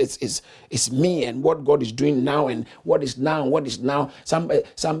 it's me and what God is doing now, and what is now. Some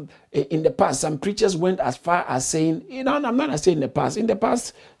in the past, some preachers went as far as saying, I'm not saying in the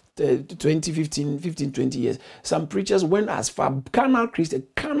past 20 years, some preachers went as far, carnal preachers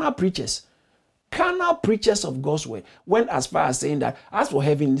of God's word went as far as saying that as for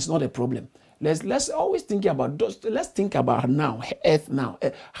heaven, it's not a problem. Let's always think about those. Let's think about now, earth now.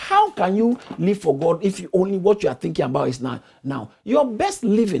 How can you live for God if only what you are thinking about is now? Your best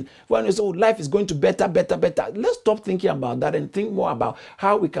living, when you say life is going to better. Let's stop thinking about that and think more about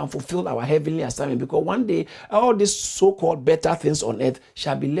how we can fulfill our heavenly assignment. Because one day, all these so-called better things on earth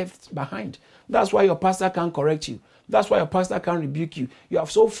shall be left behind. That's why your pastor can't correct you. That's why your pastor can't rebuke you. You are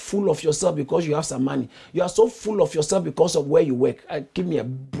so full of yourself because you have some money. You are so full of yourself because of where you work. Give me a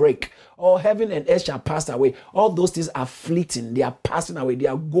break. All heaven and earth shall pass away. All those things are fleeting. They are passing away. They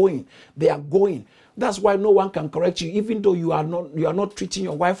are going. That's why no one can correct you, even though you are not treating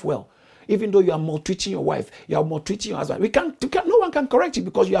your wife well. Even though you are maltreating your wife, you are maltreating your husband. No one can correct you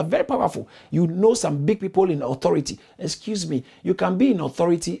because you are very powerful. You know some big people in authority. Excuse me, you can be in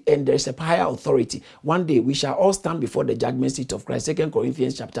authority and there is a higher authority. One day we shall all stand before the judgment seat of Christ. 2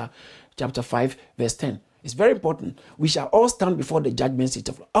 Corinthians chapter 5 verse 10. It's very important. We shall all stand before the judgment seat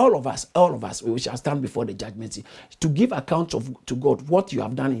of all of us. We shall stand before the judgment seat to give account to God what you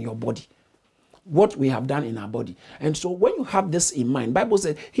have done in your body. What we have done in our body. And so when you have this in mind, Bible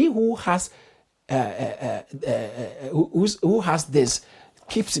says, he who has this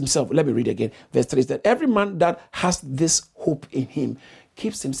keeps himself. Let me read again. Verse 3 that every man that has this hope in him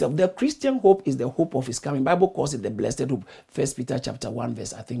keeps himself. The Christian hope is the hope of his coming. Bible calls it the blessed hope. 1 Peter chapter 1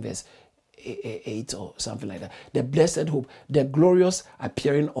 verse 8 or something like that. The blessed hope, the glorious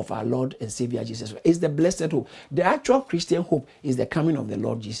appearing of our Lord and Savior Jesus is the blessed hope. The actual Christian hope is the coming of the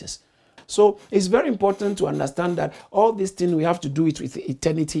Lord Jesus. So it's very important to understand that all these things we have to do it with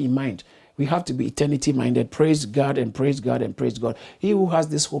eternity in mind. We have to be eternity minded. Praise God and praise God and praise God. He who has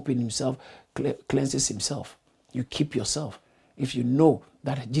this hope in himself cleanses himself. You keep yourself. If you know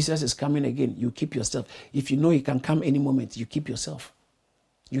that Jesus is coming again, you keep yourself. If you know he can come any moment, you keep yourself.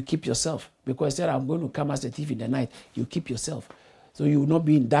 You keep yourself. Because he said, I'm going to come as a thief in the night. You keep yourself. So you will not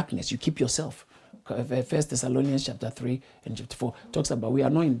be in darkness. You keep yourself. 1 Thessalonians chapter 3 and chapter 4 talks about we are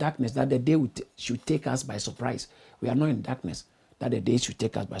not in darkness, that the day should take us by surprise. We are not in darkness, that the day should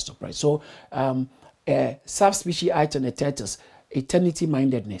take us by surprise. So, subspecies aeternatetus, eternity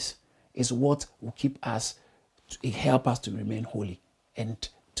mindedness is what will help us to remain holy and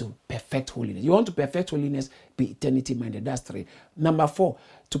to perfect holiness. You want to perfect holiness, be eternity minded. That's 3. Number 4,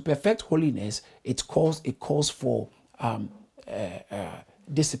 to perfect holiness, it calls for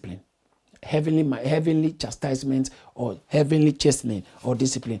discipline, heavenly chastisement, or heavenly chastening, or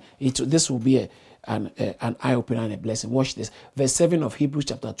discipline. This will be an eye opener and a blessing. Watch this, verse 7 of Hebrews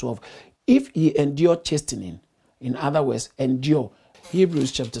chapter 12. If ye endure chastening, in other words, endure.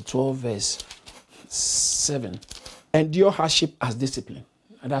 Hebrews chapter 12, verse 7. Endure hardship as discipline.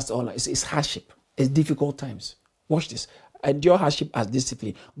 And that's all. It's hardship. It's difficult times. Watch this. Endure hardship as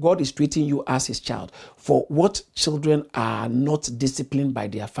discipline. God is treating you as his child. For what children are not disciplined by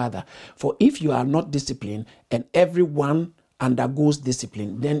their father? For if you are not disciplined and everyone undergoes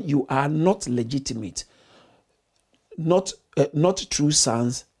discipline, then you are not legitimate, not true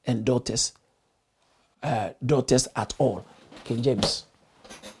sons and daughters at all. King James.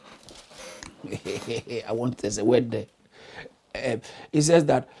 I want there's a word there. It says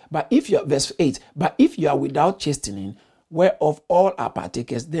that, verse 8, but if you are without chastening, whereof all are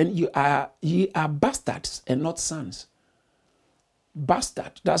partakers, then ye are bastards and not sons.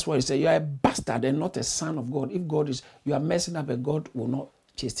 Bastard. That's what he said. You are a bastard and not a son of God. If you are messing up, and God will not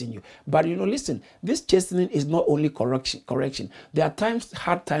chasten you. But listen, this chastening is not only correction. There are times,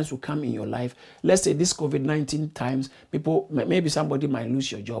 hard times will come in your life. Let's say this COVID-19 times, maybe somebody might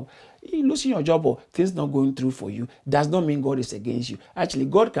lose your job. Losing your job or things not going through for you does not mean God is against you. Actually,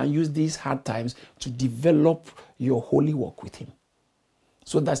 God can use these hard times to develop your holy walk with him.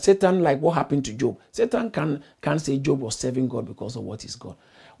 So that Satan, like what happened to Job, Satan can say Job was serving God because of what is God.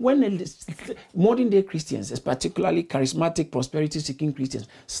 When modern day Christians, particularly charismatic, prosperity-seeking Christians,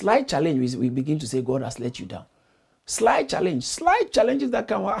 slight challenge, we begin to say God has let you down. Slight challenges that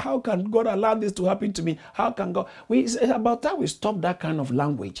come. How can God allow this to happen to me? How can God? It's about time we stop that kind of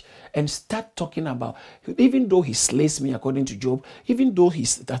language and start talking about, even though he slays me, according to Job, even though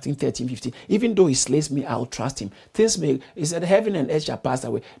he's 13, even though he slays me, I'll trust him. He said, heaven and earth shall pass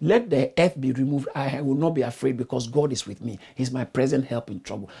away. Let the earth be removed. I will not be afraid because God is with me. He's my present help in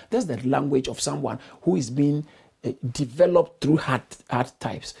trouble. That's the language of someone who is being developed through hard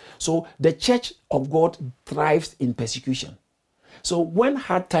times. So the church of God thrives in persecution. So when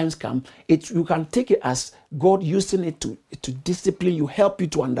hard times come, you can take it as God using it to discipline you, help you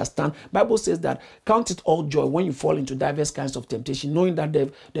to understand. Bible says that count it all joy when you fall into diverse kinds of temptation, knowing that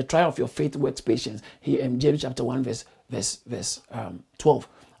the trial of your faith works patience. Here in James chapter 1 verse 12.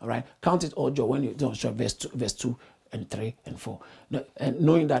 All right, count it all joy when you don't show verse 2 and 3 and 4, and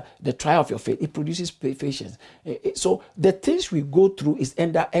knowing that the trial of your faith, it produces patience. So the things we go through is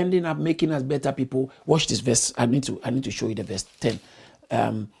ending up making us better people. Watch this verse. I need to show you the verse 10.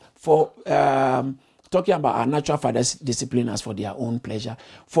 Talking about our natural fathers discipline us for their own pleasure.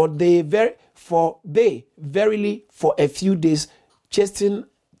 For they verily for a few days chasten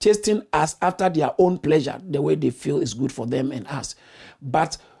us after their own pleasure, the way they feel is good for them and us.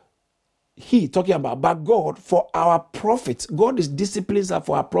 But God for our profit. God is disciplines us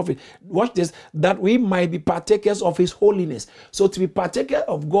for our profit. Watch this, that we might be partakers of his holiness. So to be partaker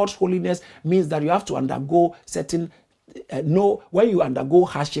of God's holiness means that you have to undergo certain when you undergo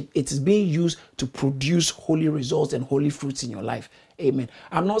hardship, it is being used to produce holy results and holy fruits in your life. Amen.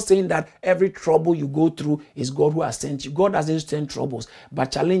 I'm not saying that every trouble you go through is God who has sent you. God doesn't send troubles,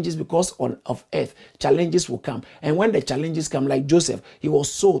 but challenges, because of earth, challenges will come. And when the challenges come, like Joseph, he was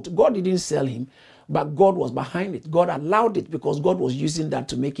sold. God didn't sell him, but God was behind it. God allowed it because God was using that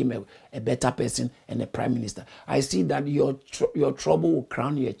to make him a better person and a prime minister. I see that your trouble will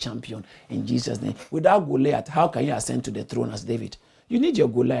crown you a champion in Jesus' name. Without Goliath, how can you ascend to the throne as David? You need your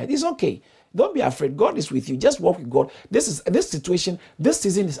Goliath. It's okay. Don't be afraid. God is with you. Just walk with God. This season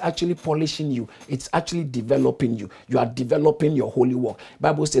is actually polishing you. It's actually developing you. You are developing your holy walk.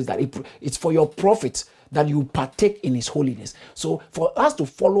 Bible says that it's for your profit that you partake in his holiness. So for us to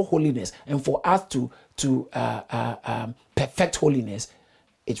follow holiness and for us to perfect holiness,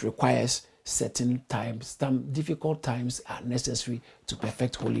 it requires certain times. Some difficult times are necessary to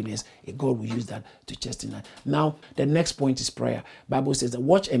perfect holiness. God will use that to chasten us. Now, the next point is prayer. Bible says that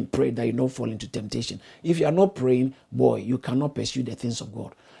watch and pray that you don't fall into temptation. If you are not praying, you cannot pursue the things of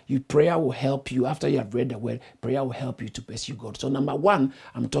God. Prayer will help you. After you have read the word, prayer will help you to pursue God. So number 1,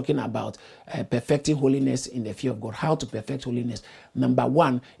 I'm talking about perfecting holiness in the fear of God. How to perfect holiness. Number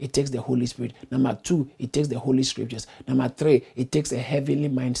 1, it takes the Holy Spirit. Number 2, it takes the Holy Scriptures. Number 3, it takes a heavenly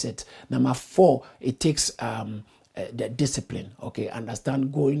mindset. Number 4, it takes the discipline. Okay,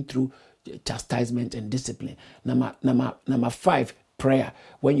 understand going through chastisement and discipline. Number 5, prayer.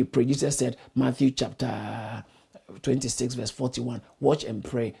 When you pray, Jesus said, Matthew chapter 26 verse 41, watch and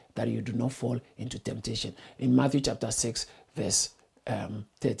pray that you do not fall into temptation. In Matthew chapter 6 verse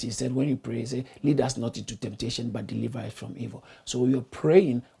 30, he said, when you pray, say, lead us not into temptation, but deliver us from evil. So your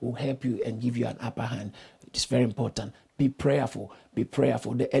praying will help you and give you an upper hand. It's very important. Be prayerful. Be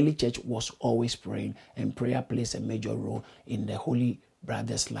prayerful. The early church was always praying, and prayer plays a major role in the holy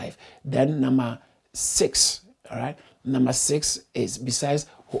brother's life. Then number 6, all right? Number 6 is, besides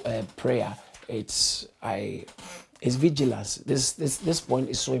prayer, it's vigilance. This point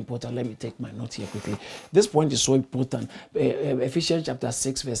is so important. Let me take my note here quickly. This point is so important. Ephesians chapter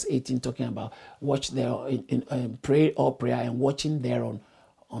 6 verse 18 talking about watch there in pray or prayer and watching thereon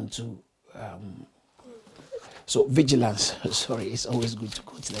unto so vigilance. Sorry, it's always good to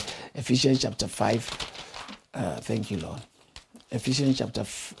quote that. Ephesians chapter 5. Thank you, Lord. Ephesians chapter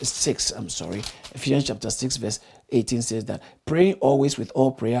 6, Ephesians chapter 6 verse 18 says that praying always with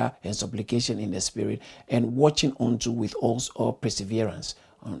all prayer and supplication in the Spirit, and watching unto with all perseverance.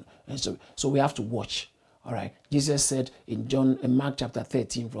 And so we have to watch. All right. Jesus said in Mark chapter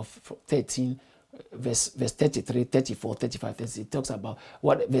 13, verse 33, 34, 35, 36, it talks about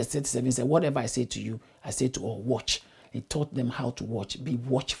verse 37 said, whatever I say to you, I say to all, watch. He taught them how to watch, be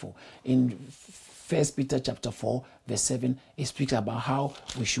watchful. In 1 Peter chapter 4, verse 7, it speaks about how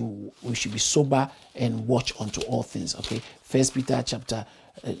we should be sober and watch unto all things. Okay, 1 Peter chapter,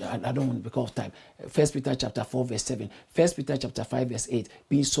 I don't want to because of time. 1 Peter chapter 4, verse 7. 1 Peter chapter 5, verse 8.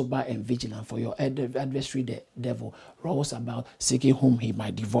 Be sober and vigilant, for your adversary, the devil, rolls about seeking whom he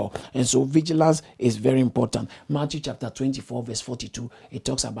might devour. And so vigilance is very important. Matthew chapter 24, verse 42, it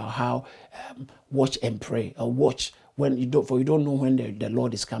talks about how watch and pray, or watch. When you don't know when the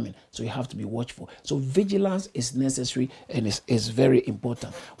Lord is coming, so you have to be watchful. So vigilance is necessary and is very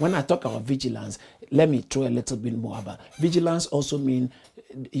important. When I talk about vigilance, let me throw a little bit more about vigilance. Also means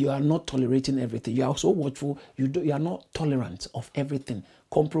you are not tolerating everything. You are so watchful. You are not tolerant of everything,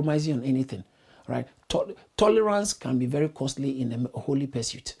 compromising on anything. Right? Tolerance can be very costly in a holy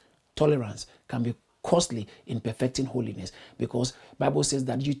pursuit. Tolerance can be costly in perfecting holiness, because Bible says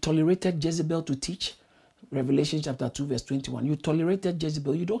that you tolerated Jezebel to teach. Revelation chapter 2 verse 21. You tolerated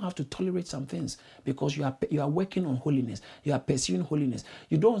Jezebel. You don't have to tolerate some things, because you are working on holiness. You are pursuing holiness.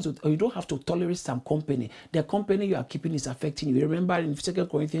 You don't have to tolerate some company. The company you are keeping is affecting you. Remember in 2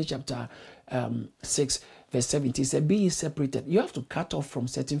 Corinthians chapter 6 verse 17, it said, be ye separated. You have to cut off from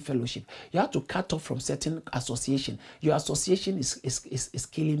certain fellowship. You have to cut off from certain association. Your association is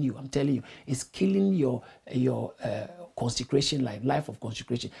killing you. I'm telling you, it's killing your consecration life of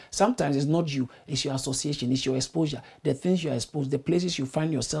consecration. Sometimes it's not you, it's your association, it's your exposure, the things you are exposed, the places you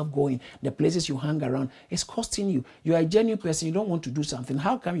find yourself going, the places you hang around. It's costing you. You are a genuine person, you don't want to do something.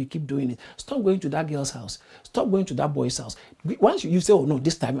 How come you keep doing it? Stop going to that girl's house. Stop going to that boy's house. Once you say, oh no,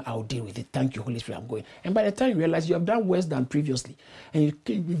 this time I'll deal with it. Thank you, Holy Spirit, I'm going. And by the time you realize you have done worse than previously, and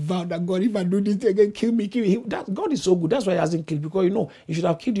you vow that God, if I do this again, kill me. That God is so good. That's why he hasn't killed, because he should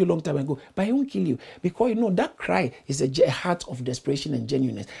have killed you a long time ago. But he won't kill you, because that cry is a heart of desperation and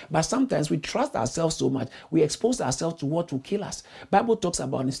genuineness. But sometimes we trust ourselves so much, we expose ourselves to what will kill us. Bible talks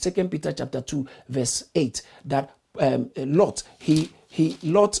about in 2 Peter chapter 2 verse 8 that Lot, he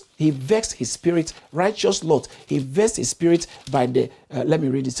vexed his spirit. Righteous Lot, he vexed his spirit by the let me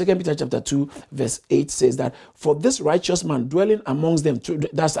read it. 2 Peter chapter 2 verse 8 says that, for this righteous man dwelling amongst them,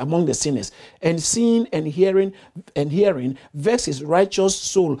 that's among the sinners, and seeing and hearing vex his righteous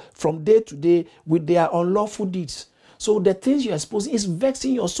soul from day to day with their unlawful deeds. So the things you are exposing is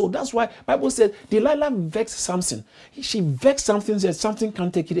vexing your soul. That's why Bible said Delilah vexed Samson. She vexed something, said something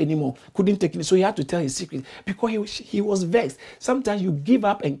can't take it anymore, couldn't take it. So he had to tell his secret, because he was vexed. Sometimes you give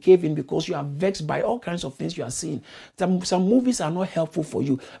up and cave in because you are vexed by all kinds of things you are seeing. Some movies are not helpful for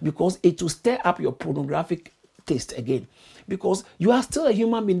you, because it will stir up your pornographic taste again. Because you are still a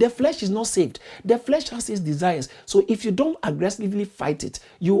human being. The flesh is not saved. The flesh has its desires. So if you don't aggressively fight it,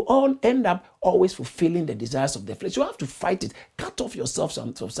 you all end up always fulfilling the desires of the flesh. You have to fight it. Cut off yourself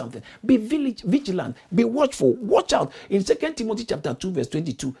from something. Be vigilant. Be watchful. Watch out. In 2 Timothy chapter 2 verse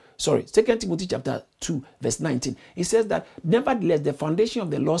 22, 2 Timothy chapter 2 verse 19, it says that, nevertheless, the foundation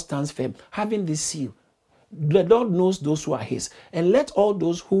of the Lord stands firm, having this seal. The Lord knows those who are his. And let all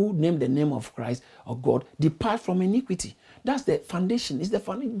those who name the name of Christ or God depart from iniquity. That's the foundation. It's the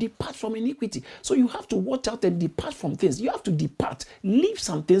foundation. Depart from iniquity. So you have to watch out and depart from things. You have to depart. Leave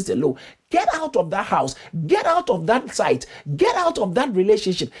some things alone. Get out of that house. Get out of that site. Get out of that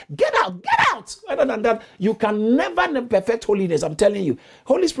relationship. Get out. Get out. Other than that, you can never perfect holiness. I'm telling you.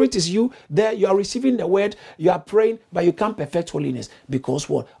 Holy Spirit is you. There you are receiving the word. You are praying, but you can't perfect holiness because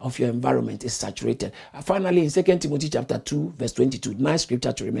what? Of your environment is saturated. Finally, in 2 Timothy chapter 2, verse 22, nice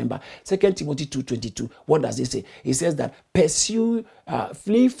scripture to remember. 2 Timothy 2:22. What does it say? It says that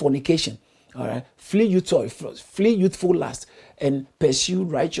flee fornication. All right, flee youthful lust, and pursue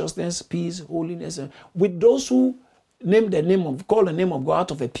righteousness, peace, holiness, with those who call the name of God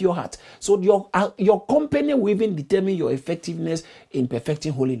out of a pure heart. So your company will even determine your effectiveness in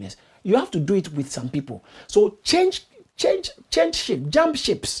perfecting holiness. You have to do it with some people. So change ship, jump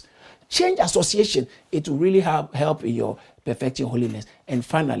ships, change association. It will really help in your perfecting holiness. And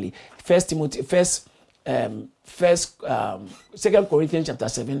finally, 2 Corinthians chapter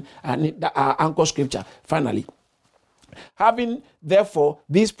 7, and our anchor scripture. Finally, having therefore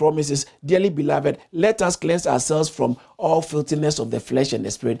these promises, dearly beloved, let us cleanse ourselves from all filthiness of the flesh and the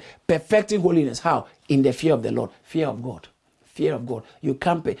spirit, perfecting holiness. How? In the fear of the Lord. Fear of God. Fear of God. You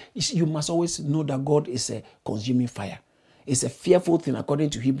must always know that God is a consuming fire. It's a fearful thing according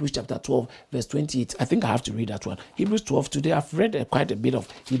to Hebrews chapter 12, verse 28. I think I have to read that one. Hebrews 12. Today I've read quite a bit of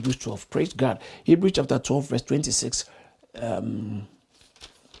Hebrews 12. Praise God. Hebrews chapter 12, verse 26. Thank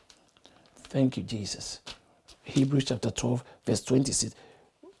you, Jesus. Hebrews chapter 12, verse 26.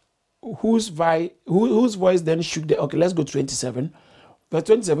 Whose voice then shook the... Okay, let's go to 27. Verse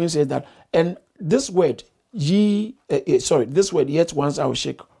 27 says that, and this word, this word, yet once I will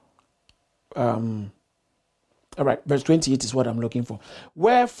shake... All right, verse 28 is what I'm looking for.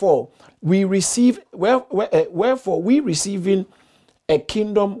 Wherefore we receiving a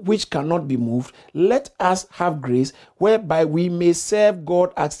kingdom which cannot be moved, let us have grace whereby we may serve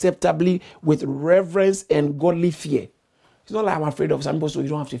God acceptably with reverence and godly fear. It's not like I'm afraid of some people, so you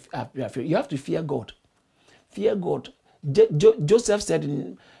don't have to be afraid. You have to fear God. Fear God. Joseph said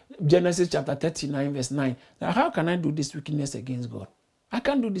in Genesis chapter 39, verse 9, that how can I do this wickedness against God? I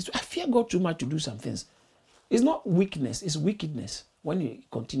can't do this. I fear God too much to do some things. It's not weakness, it's wickedness when you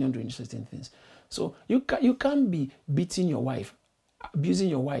continue doing certain things. So you can't be beating your wife, abusing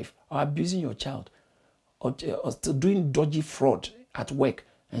your wife, or abusing your child, or doing dodgy fraud at work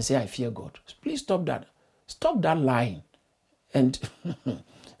and say, I fear God. Please stop that. Stop that lying. And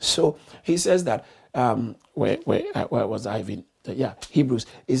so he says that, where was I even? Hebrews.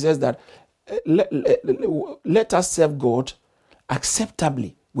 He says that, let us serve God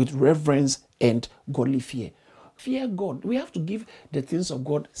acceptably with reverence and godly fear. Fear God. We have to give the things of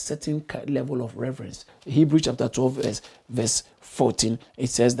God certain level of reverence. Hebrews chapter 12, verse 14,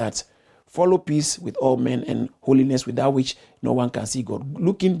 it says that, follow peace with all men and holiness, without which no one can see God.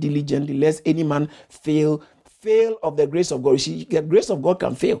 Looking diligently, lest any man fail of the grace of God. You see, the grace of God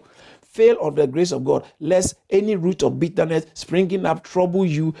can fail. Fail of the grace of God, lest any root of bitterness springing up trouble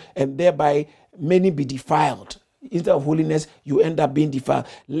you, and thereby many be defiled. Instead of holiness, you end up being defiled.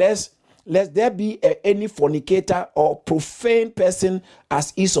 Lest there be any fornicator or profane person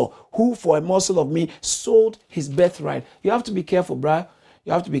as Esau, who for a morsel of meat sold his birthright. You have to be careful, bruh.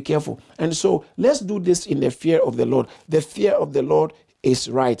 You have to be careful. And so let's do this in the fear of the Lord. The fear of the Lord is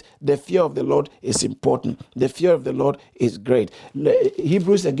right. The fear of the Lord is important. The fear of the Lord is great.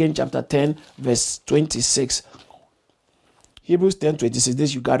 Hebrews again, chapter 10, verse 26. Hebrews 10:26.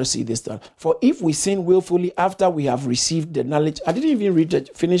 This you got to see this time. For if we sin willfully after we have received the knowledge, I didn't even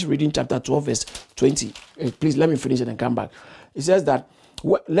finish reading chapter 12, verse 20. Please let me finish it and come back. It says that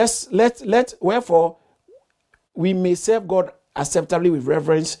wherefore we may serve God acceptably with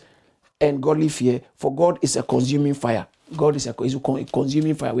reverence and godly fear, for God is a consuming fire. God is a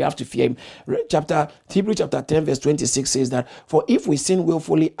consuming fire. We have to fear him. Hebrews chapter 10, verse 26 says that, for if we sin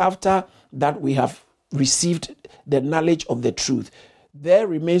willfully after that we have received the knowledge of the truth, there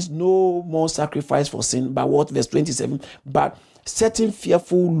remains no more sacrifice for sin. But what? Verse 27, but certain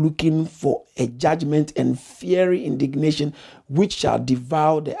fearful looking for a judgment and fiery indignation which shall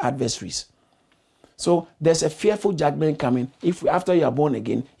devour the adversaries. So there's a fearful judgment coming if after you are born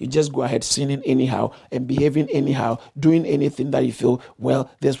again, you just go ahead sinning anyhow and behaving anyhow, doing anything that you feel, well,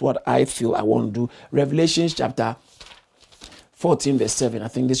 that's what I feel I want to do. Revelation chapter 14, verse 7. I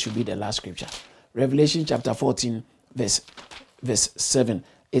think this should be the last scripture. Revelation chapter 14, verse 7.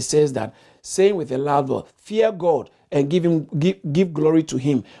 It says that, saying with a loud voice, fear God and give glory to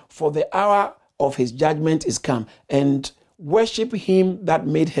him, for the hour of his judgment is come, and worship him that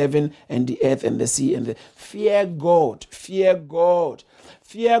made heaven and the earth and the sea and the... Fear God, fear God,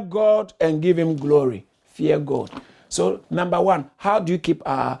 fear God and give him glory. Fear God. So number one, how do you keep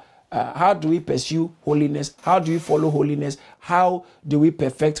how do we pursue holiness? How do we follow holiness? How do we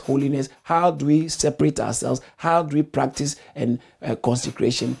perfect holiness? How do we separate ourselves? How do we practice and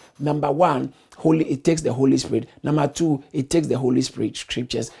consecration? Number one, it takes the Holy Spirit. Number two, it takes the Holy Spirit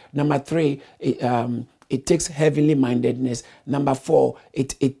scriptures. Number three, it takes heavenly mindedness. Number four,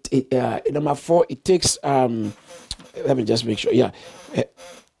 it takes let me just make sure. Yeah.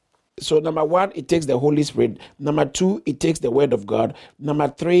 So number one, it takes the Holy Spirit. Number two, it takes the Word of God. Number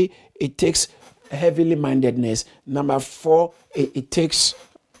three, it takes heavenly mindedness. Number four, it takes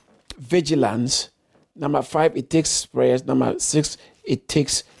vigilance. Number five, it takes prayers. Number six, it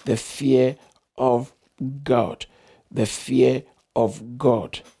takes the fear of God. The fear of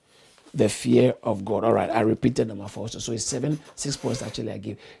God. The fear of God. All right, I repeated number four. So it's 6 points actually I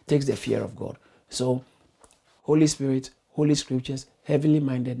give. Takes the fear of God. So Holy Spirit, Holy Scriptures, heavenly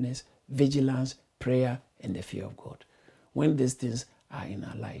mindedness, vigilance, prayer, and the fear of God. When these things are in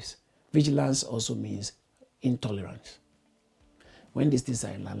our lives, vigilance also means intolerance. When these things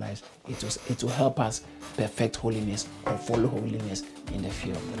are in our lives, it will help us perfect holiness or follow holiness in the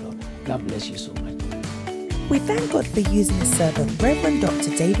fear of the Lord. God bless you so much. We thank God for using His servant, Reverend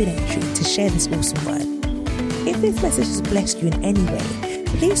Dr. David Entry, to share this awesome word. If this message has blessed you in any way,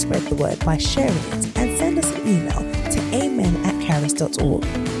 please spread the word by sharing it and send us an email to amen@charis.org.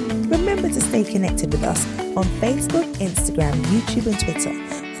 Remember to stay connected with us on Facebook, Instagram, YouTube and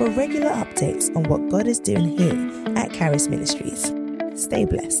Twitter for regular updates on what God is doing here at Charis Ministries. Stay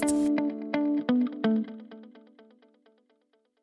blessed.